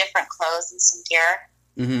some different clothes and some gear.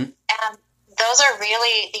 Mm-hmm. And those are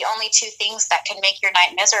really the only two things that can make your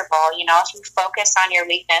night miserable. You know, if you focus on your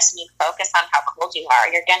weakness and you focus on how cold you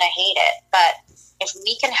are, you're going to hate it. But if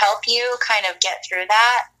we can help you kind of get through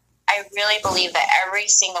that, I really believe that every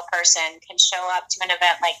single person can show up to an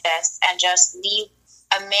event like this and just leave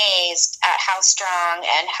amazed at how strong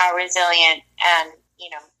and how resilient and, you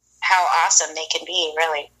know, how awesome they can be,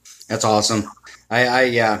 really. That's awesome. I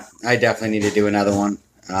definitely need to do another one.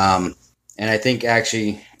 And I think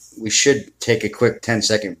actually we should take a quick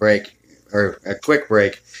 10-second break, or a quick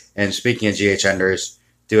break. And speaking of GH Unders,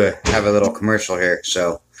 have a little commercial here.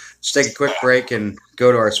 So let's take a quick break and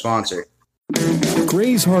go to our sponsor.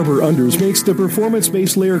 Grays Harbor Unders makes the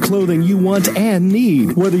performance-based layer clothing you want and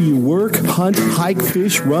need, whether you work, hunt, hike,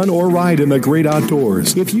 fish, run, or ride in the great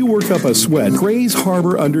outdoors. If you work up a sweat, Grays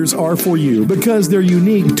Harbor Unders are for you because their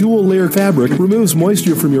unique dual-layer fabric removes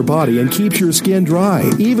moisture from your body and keeps your skin dry,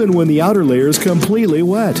 even when the outer layer is completely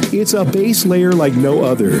wet. It's a base layer like no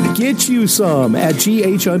other. Get you some at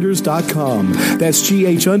ghunders.com. That's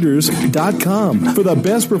ghunders.com for the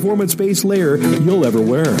best performance-based layer you'll ever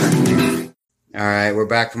wear. All right, we're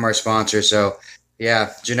back from our sponsor. So,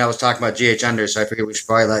 yeah, Janelle was talking about GH Unders, so I figured we should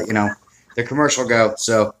probably let, you know, the commercial go.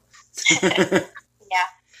 So, yeah.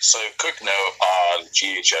 So, quick note on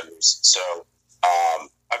GH Unders. So,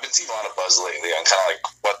 I've been seeing a lot of buzz lately on kind of like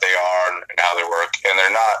what they are and how they work, and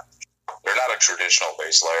they're not a traditional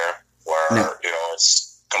base layer where you know,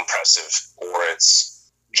 it's compressive or it's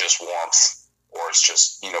just warmth or it's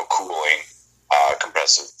just, you know, cooling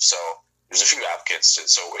compressive. So there's a few advocates to,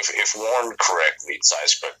 so if worn correctly,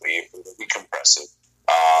 sized correctly, it will be compressive.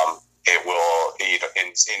 It will, you know,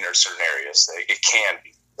 in certain areas, it can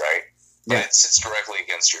be, right? But it sits directly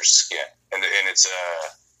against your skin. And it's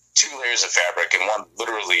 2 layers of fabric, and one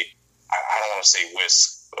literally, I don't want to say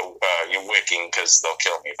wicking, because they'll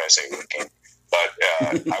kill me if I say wicking. But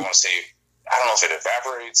I want to say, I don't know if it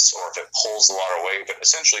evaporates or if it pulls the water away, but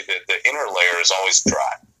essentially the inner layer is always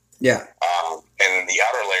dry. Yeah. And the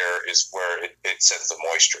outer layer is where it sends the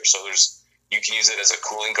moisture. So you can use it as a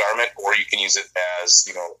cooling garment, or you can use it as,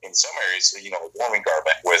 you know, in some areas, you know, a warming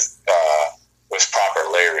garment with proper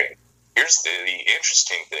layering. here's the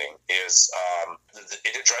interesting thing is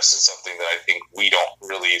it addresses something that I think we don't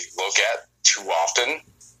really look at too often,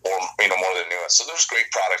 or more than nuance. So there's great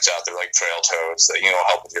products out there like Trail Toes that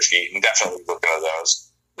help with your feet, and definitely look into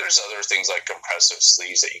those. There's other things like compressive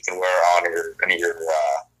sleeves that you can wear on your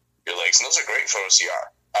legs, and those are great for OCR.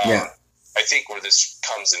 Yeah. I think where this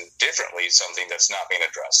comes in differently, something that's not being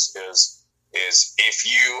addressed is if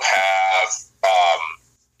you have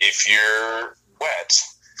if you're wet,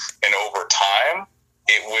 and over time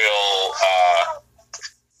it will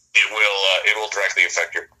directly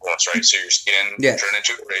affect your performance, right? So your skin turn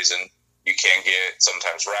into a raisin. You can get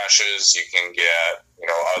sometimes rashes. You can get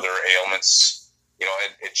other ailments.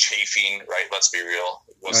 And chafing, right? Let's be real.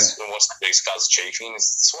 What's the biggest cause of chafing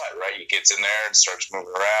is sweat, right? It gets in there and starts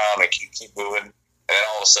moving around, and you keep moving, and then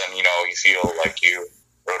all of a sudden, you feel like you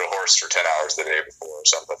rode a horse for 10 hours the day before or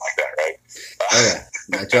something like that,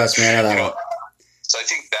 right? Trust me, I know that one. So I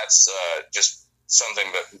think that's just something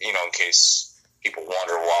that, in case people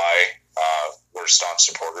wonder why we're staunch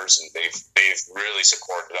supporters, and they've really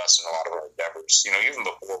supported us in a lot of our endeavors. Even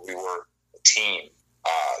before we were a team,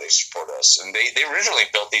 they support us, and they originally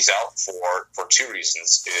built these out for two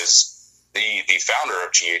reasons. Is the founder of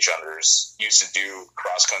GH Unders used to do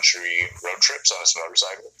cross country road trips on his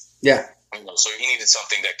motorcycle. Yeah. So he needed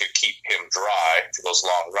something that could keep him dry for those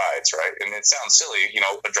long rides, right? And it sounds silly,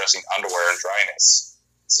 addressing underwear and dryness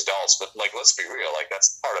as adults, but let's be real,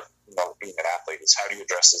 that's part of being an athlete is how do you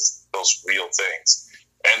address those real things.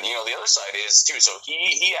 And, the other side is, too, so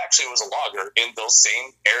he actually was a logger in those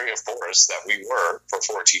same area forests that we were for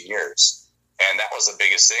 14 years. And that was the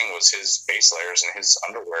biggest thing, was his base layers and his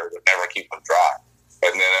underwear would never keep him dry.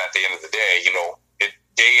 And then at the end of the day,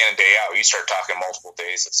 day in and day out, you start talking multiple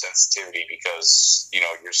days of sensitivity because,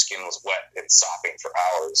 your skin was wet and sopping for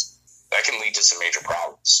hours. That can lead to some major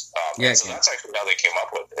problems. So that's actually how they came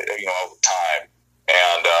up with it, over time.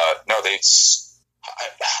 And,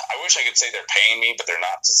 I wish I could say they're paying me, but they're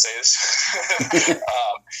not to say this.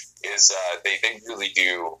 They really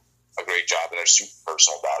do a great job, and they're super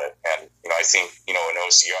personal about it. And I think in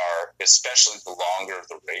OCR, especially the longer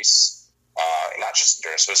the race, not just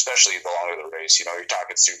endurance, but especially the longer the race, you're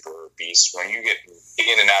talking super beast. When you get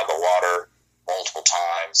in and out of the water multiple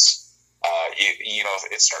times,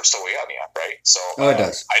 it starts to weigh on you, right? So it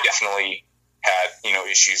does. I definitely had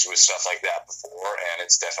issues with stuff like that before, and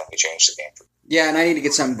it's definitely changed the game for me. Yeah, and I need to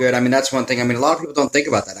get something good. That's one thing. A lot of people don't think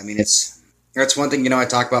about that. That's one thing, I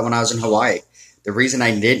talked about when I was in Hawaii. The reason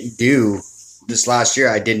I didn't do this last year,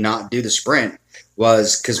 I did not do the sprint,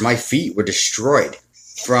 was because my feet were destroyed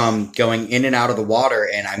from going in and out of the water.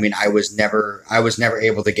 And I was never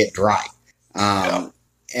able to get dry.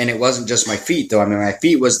 And it wasn't just my feet though. My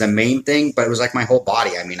feet was the main thing, but it was like my whole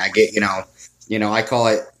body. I get, I call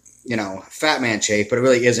it, fat man chafe, but it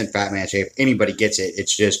really isn't fat man chafe. Anybody gets it.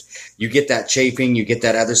 It's just, you get that chafing, you get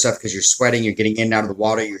that other stuff because you're sweating, you're getting in and out of the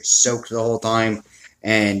water, you're soaked the whole time,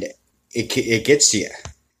 and it gets to you.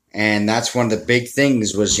 And that's one of the big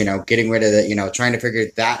things was, getting rid of the, trying to figure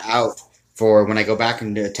that out for when I go back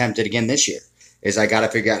and attempt it again this year, is I got to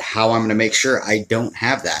figure out how I'm going to make sure I don't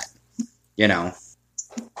have that, I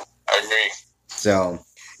agree. So,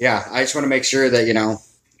 yeah, I just want to make sure that,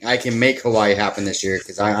 I can make Hawaii happen this year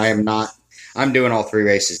because I'm doing all 3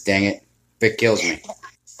 races. Dang it. If it kills me.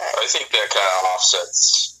 I think that kind of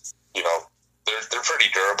offsets, they're pretty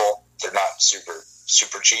durable. They're not super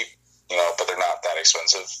cheap, but they're not that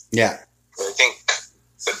expensive. Yeah. But I think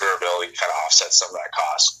the durability kind of offsets some of that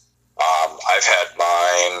cost. I've had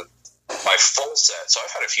my full set. So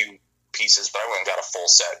I've had a few pieces, but I went and got a full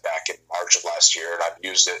set back in March of last year, and I've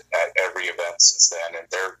used it at every event since then. And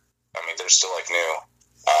they're still like new.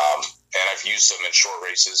 And I've used them in short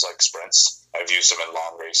races like sprints. I've used them in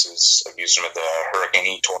long races. I've used them at the Hurricane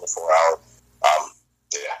Heat 24-hour.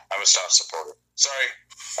 I'm a staunch supporter. Sorry,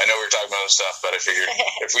 I know we were talking about other stuff, but I figured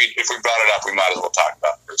if we brought it up, we might as well talk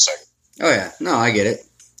about it for a second. Oh yeah, no, I get it.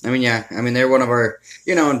 They're one of our,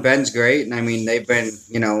 and Ben's great, and they've been,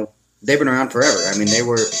 they've been around forever. They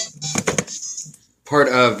were part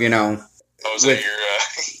of, Oh, is that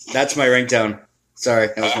your? That's my ringtone. Sorry,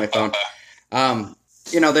 that was my phone.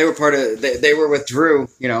 They were part of, they were with Drew,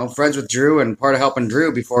 friends with Drew and part of helping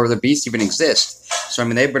Drew before the Beast even exists. So,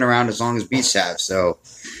 they've been around as long as Beasts have. So,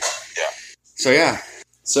 yeah.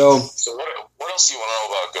 So what else do you want to know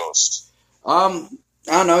about Ghost?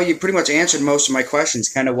 I don't know. You pretty much answered most of my questions,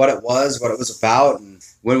 kind of what it was about, and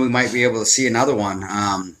when we might be able to see another one.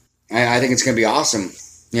 I think it's going to be awesome,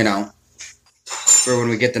 for when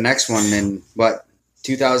we get the next one in,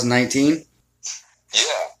 2019? Yeah.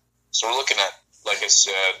 So we're looking at, like I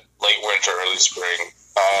said, late winter, early spring.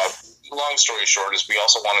 Long story short is we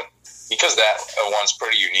also want to because that one's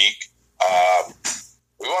pretty unique,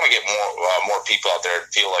 we want to get more people out there to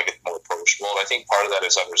feel like it's more approachable. And I think part of that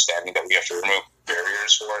is understanding that we have to remove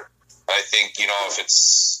barriers for it. And I think, if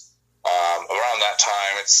it's around that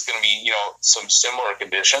time, it's going to be, some similar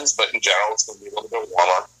conditions, but in general, it's going to be a little bit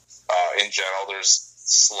warmer. In general, there's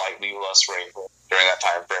slightly less rainfall during that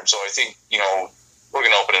time frame. So I think, we're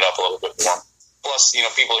going to open it up a little bit more. Plus,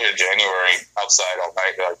 people hear January outside all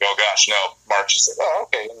night. They're like, oh gosh, no. March is like, oh,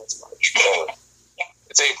 okay, it's March.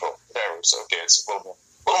 It's April, whatever. So, okay, it's a little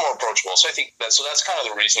more approachable. So I think that's kind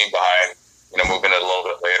of the reasoning behind, moving it a little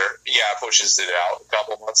bit later. Yeah, it pushes it out a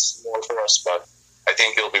couple months more for us, but I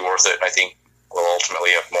think it'll be worth it. I think we'll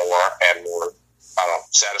ultimately have more and more,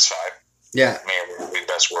 satisfied. Yeah. Maybe would be the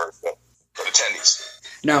best word for attendees.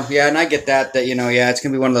 No, yeah, and I get that, it's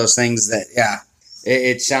going to be one of those things that,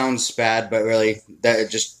 it sounds bad, but really,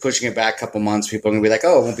 that just pushing it back a couple months, people are going to be like,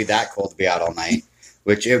 oh, it won't be that cold to be out all night,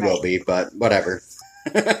 which it will be, but whatever.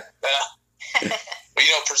 But,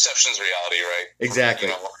 perception's reality, right? Exactly.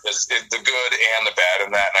 It's the good and the bad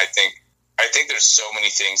in that, and I think there's so many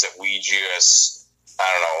things that we just,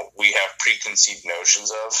 we have preconceived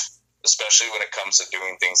notions of, especially when it comes to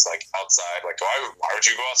doing things like outside. Like, why would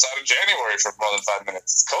you go outside in January for more than 5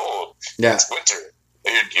 minutes? It's cold. Yeah. It's winter.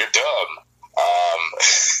 You're dumb.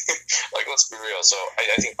 Let's be real. So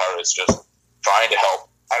I think part of it's just trying to help.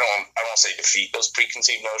 I don't say defeat those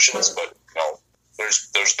preconceived notions, but there's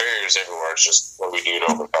barriers everywhere. It's just what we do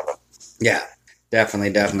to overcome them. Yeah,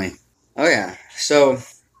 definitely. Oh yeah. So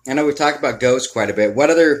I know we've talked about ghosts quite a bit. What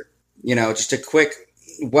other, just a quick,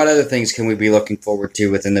 what other things can we be looking forward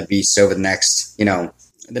to within the Beasts over the next, the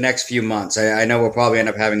next few months? I know we'll probably end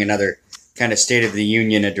up having another kind of State of the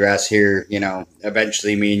Union address here,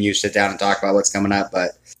 eventually me and you sit down and talk about what's coming up,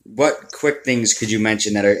 but what quick things could you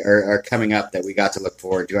mention that are coming up that we got to look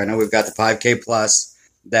forward to? I know we've got the 5K Plus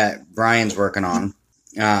that Brian's working on.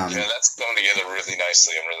 That's coming together really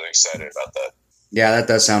nicely. I'm really excited about that. Yeah, that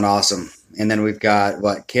does sound awesome. And then we've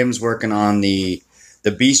got Kim's working on the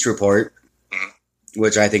Beast Report,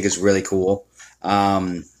 which I think is really cool. We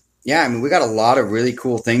got a lot of really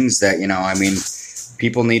cool things that,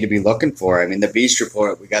 people need to be looking for. The Beast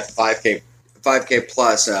Report, we got the 5K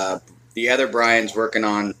Plus. The other Brian's working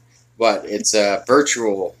on it's a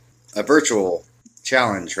virtual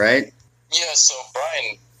challenge, right? Yeah, so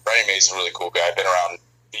Brian May's a really cool guy. Been around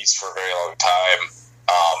Beast for a very long time,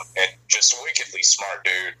 and just a wickedly smart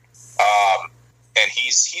dude. And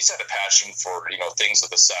he's had a passion for things with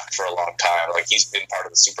the suck for a long time. Like, he's been part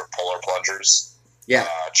of the Super Polar Plungers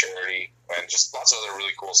charity, and just lots of other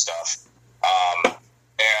really cool stuff.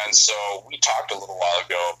 And so we talked a little while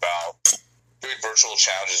ago about doing virtual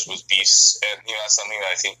challenges with Beasts, and that's something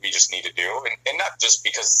that I think we just need to do, and not just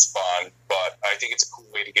because it's fun, but I think it's a cool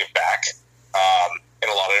way to give back in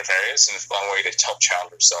a lot of different areas, and a fun way to help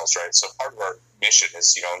challenge ourselves, right? So part of our mission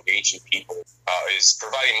is engaging people, is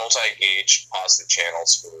providing multi-engaged positive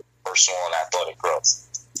channels for personal and athletic growth.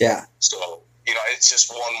 Yeah. So it's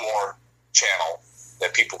just one more channel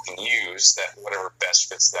that people can use, that whatever best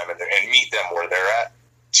fits them, and meet them where they're at,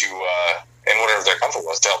 and whatever they're comfortable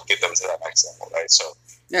with, to help get them to that next level, right? So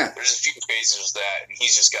there's a few phases of that, and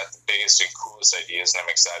he's just got the biggest and coolest ideas, and I'm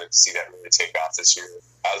excited to see that really take off this year.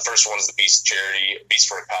 The first one is the Beast charity, Beast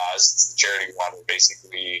for a Cause. It's the charity one where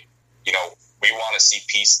basically, we want to see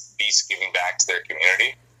Beasts giving back to their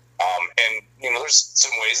community. And there's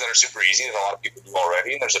some ways that are super easy that a lot of people do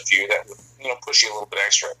already, and there's a few that would, push you a little bit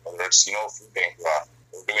extra, whether it's, food bank run,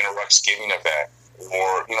 or doing a Rux Giving event,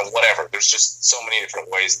 or, whatever. There's just so many different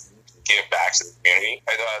ways to give back to the community.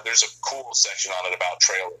 And, there's a cool section on it about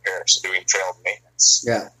trail repair, so doing trail maintenance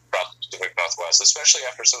throughout the Pacific Northwest, especially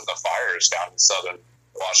after some of the fires down in southern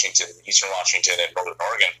Washington, eastern Washington, and northern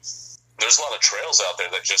Oregon. There's a lot of trails out there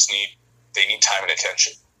that just need time and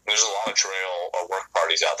attention. There's a lot of trail or work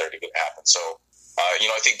parties out there to get it happen. So,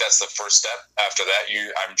 I think that's the first step. After that,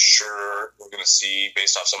 I'm sure we're going to see,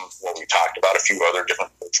 based off some of what we talked about, a few other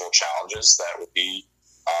different virtual challenges that would be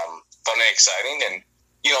fun and exciting. And,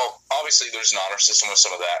 obviously there's an honor system with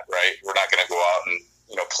some of that, right? We're not going to go out and,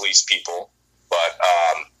 police people. But,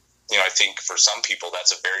 I think for some people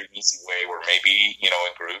that's a very easy way where maybe, in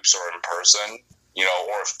groups or in person,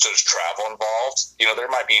 or if there's travel involved, there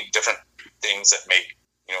might be different things that make,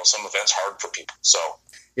 some events hard for people. So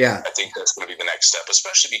I think that's going to be the next step,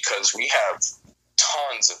 especially because we have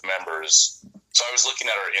tons of members. So I was looking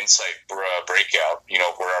at our Insight breakout,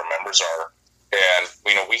 where our members are. And,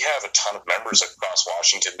 we have a ton of members across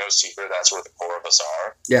Washington. No secret, that's where the core of us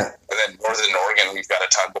are. Yeah. And then Northern Oregon, we've got a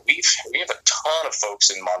ton. But we have a ton of folks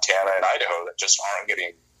in Montana and Idaho that just aren't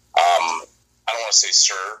getting, I don't want to say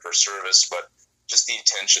served or serviced, but just the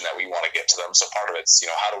attention that we want to get to them. So part of it's,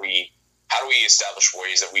 how do we establish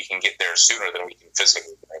ways that we can get there sooner than we can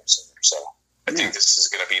physically get there sooner? So I think this is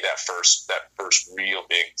going to be that first real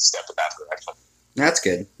big step in that direction. That's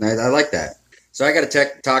good. I like that. So I got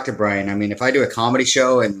to talk to Brian. I mean, if I do a comedy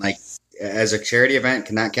show and like as a charity event,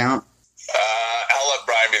 can that count? I'll let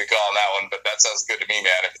Brian be the call on that one, but that sounds good to me,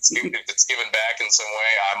 man. If it's given back in some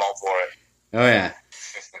way, I'm all for it. Oh yeah.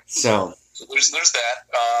 So there's that.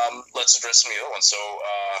 Let's address some of the other ones.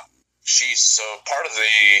 So part of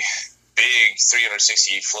the big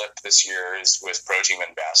 360 flip this year is with Pro Team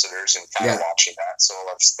Ambassadors and kind of watching that. So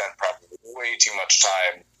I've spent probably way too much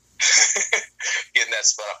time getting that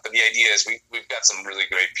spun up. But the idea is we've got some really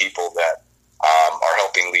great people that are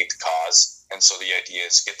helping lead the cause. And so the idea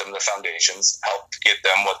is get them the foundations, help get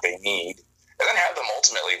them what they need, and then have them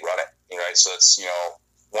ultimately run it. Right? So it's,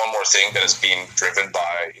 one more thing that is being driven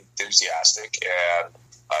by enthusiastic and,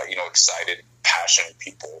 excited, passionate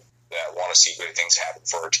people that want to see great things happen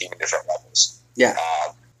for our team at different levels. Yeah.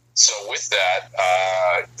 So with that,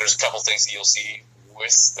 there's a couple things that you'll see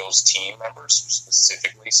with those team members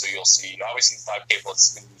specifically. So you'll see, obviously, the 5K Blitz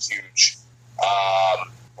is going to be huge.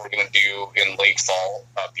 We're going to do in late fall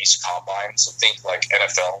Beast Combine. So think like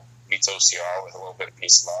NFL meets OCR with a little bit of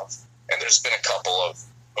peace and love. And there's been a couple of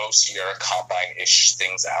OCR Combine-ish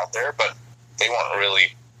things out there, but they weren't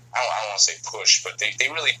really, I don't want to say push, but they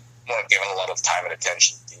really weren't given a lot of time and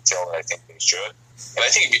attention to detail that I think they should. And I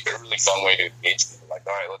think it'd be a really fun way to engage people. Like,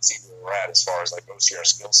 all right, let's see where we're at as far as like OCR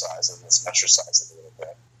skill size, and let's exercise it a little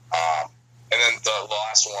bit. And then the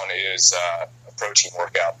last one is a protein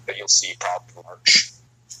workout that you'll see probably March.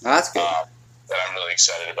 Oh, that's good. That I'm really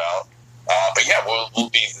excited about. But yeah, we'll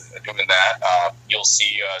be doing that. You'll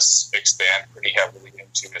see us expand pretty heavily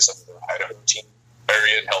into some of the Idaho team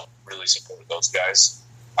area and help really support those guys.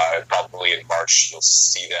 Probably in March you'll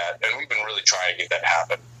see that, and we've been really trying to get that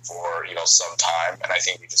happen for some time, and I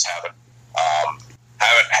think we just haven't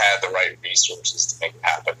had the right resources to make it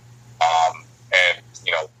happen. And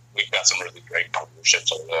we've got some really great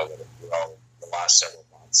partnerships over there that have grown the last several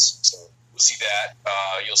months. So we'll see that.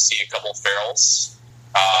 You'll see a couple of ferals.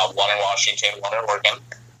 One in Washington, one in Oregon.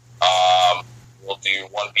 We'll do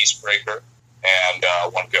one Beast Breaker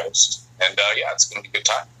and one Ghost. And it's going to be a good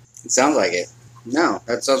time. It sounds like it. No,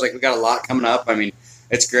 that sounds like we got a lot coming up. I mean,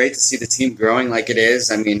 it's great to see the team growing like it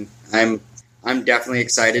is. I mean, I'm definitely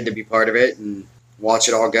excited to be part of it and watch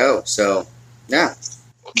it all go. So, yeah.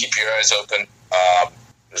 Well, keep your eyes open.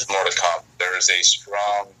 There's more to come. There is a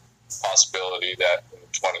strong possibility that in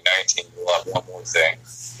 2019 we'll have one more thing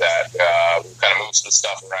that we'll kind of move some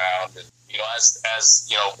stuff around, and as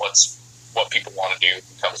what people want to do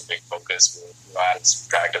becomes a big focus. We'll add some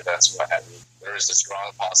track events and what have you. There is a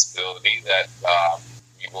strong possibility that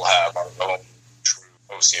we will have our own true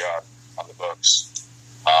OCR on the books.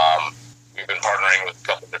 We've been partnering with a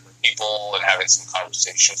couple of different people and having some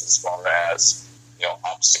conversations as far as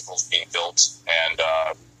obstacles being built, and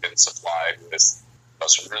we've been supplied with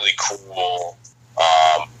some really cool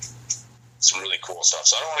stuff.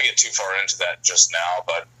 So I don't want to get too far into that just now,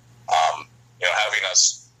 but having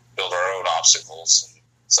us build our own obstacles and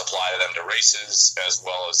supply them to races as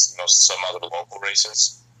well as some other local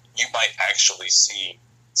races, you might actually see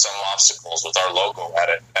some obstacles with our logo at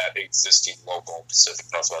existing local Pacific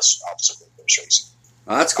Northwest obstacle course racing.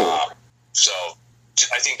 Oh, that's cool. So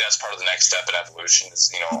I think that's part of the next step in evolution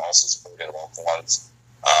is also supporting local ones.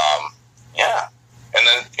 And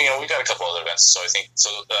then we got a couple other events. So I think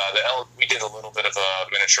we did a little bit of a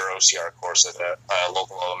miniature OCR course at a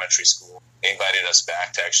local elementary school. They invited us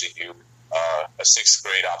back to actually do a 6th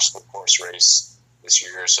grade obstacle course race this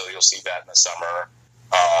year. So you'll see that in the summer.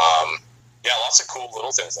 Lots of cool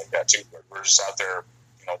little things like that too. We're just out there,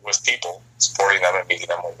 with people, supporting them and meeting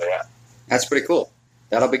them where they're at. That's pretty cool.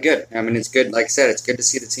 That'll be good. I mean, it's good. Like I said, it's good to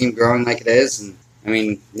see the team growing like it is. And I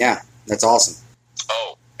mean, that's awesome.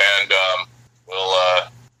 Oh, and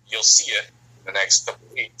you'll see it in the next couple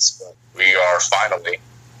of weeks. But we are finally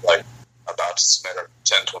about to submit our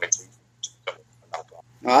 1023.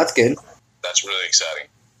 Oh, that's good. That's really exciting.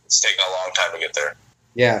 It's taken a long time to get there.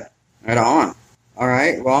 Yeah, right on. All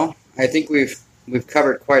right. Well, I think we've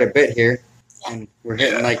covered quite a bit here, and we're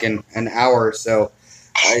hitting like an hour. So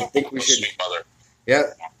I think we should. Sweet mother.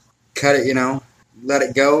 Yep. Cut it. Let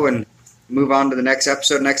it go and move on to the next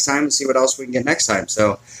episode next time and see what else we can get next time.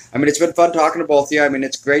 So, I mean, it's been fun talking to both of you. I mean,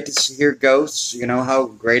 it's great to hear Ghosts, how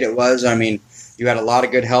great it was. I mean, you had a lot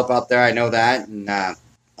of good help out there. I know that. And a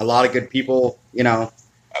lot of good people,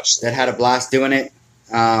 Absolutely. That had a blast doing it.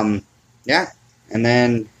 And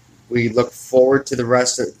then we look forward to the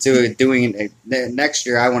rest to doing it next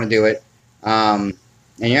year. I want to do it.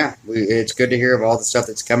 And yeah, it's good to hear of all the stuff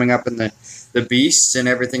that's coming up in the beasts and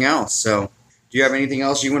everything else. So, do you have anything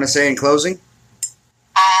else you want to say in closing?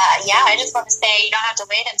 Yeah, I just want to say you don't have to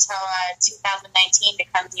wait until 2019 to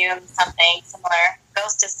come do something similar.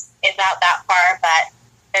 Ghost is out that far, but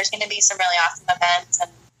there's going to be some really awesome events,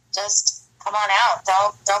 and just come on out.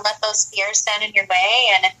 Don't let those fears stand in your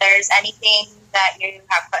way. And if there's anything that you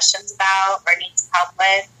have questions about or need some help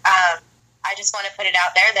with, I just want to put it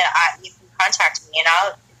out there that you can contact me.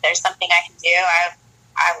 If there's something I can do,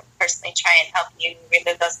 I would personally try and help you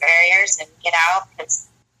remove those barriers and get out, because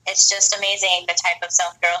it's just amazing the type of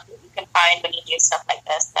self-growth that you can find when you do stuff like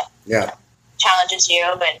this that challenges you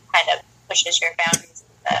and kind of pushes your boundaries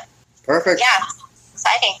a bit. Perfect. Yeah,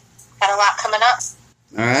 exciting. Got a lot coming up.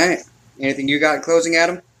 All right. Anything you got in closing,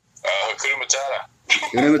 Adam? Hakuna Matata.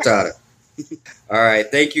 Hakuna Matata. All right.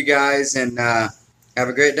 Thank you, guys, and have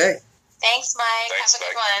a great day. Thanks, Mike. Thanks, have a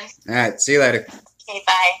good one. All right. See you later. Okay,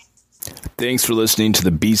 bye. Thanks for listening to the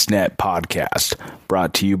BeastNet podcast,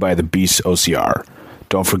 brought to you by the Beast OCR.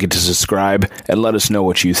 Don't forget to subscribe and let us know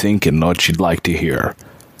what you think and what you'd like to hear.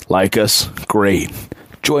 Like us? Great.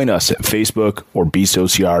 Join us at Facebook or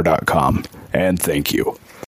beastocr.com. And thank you.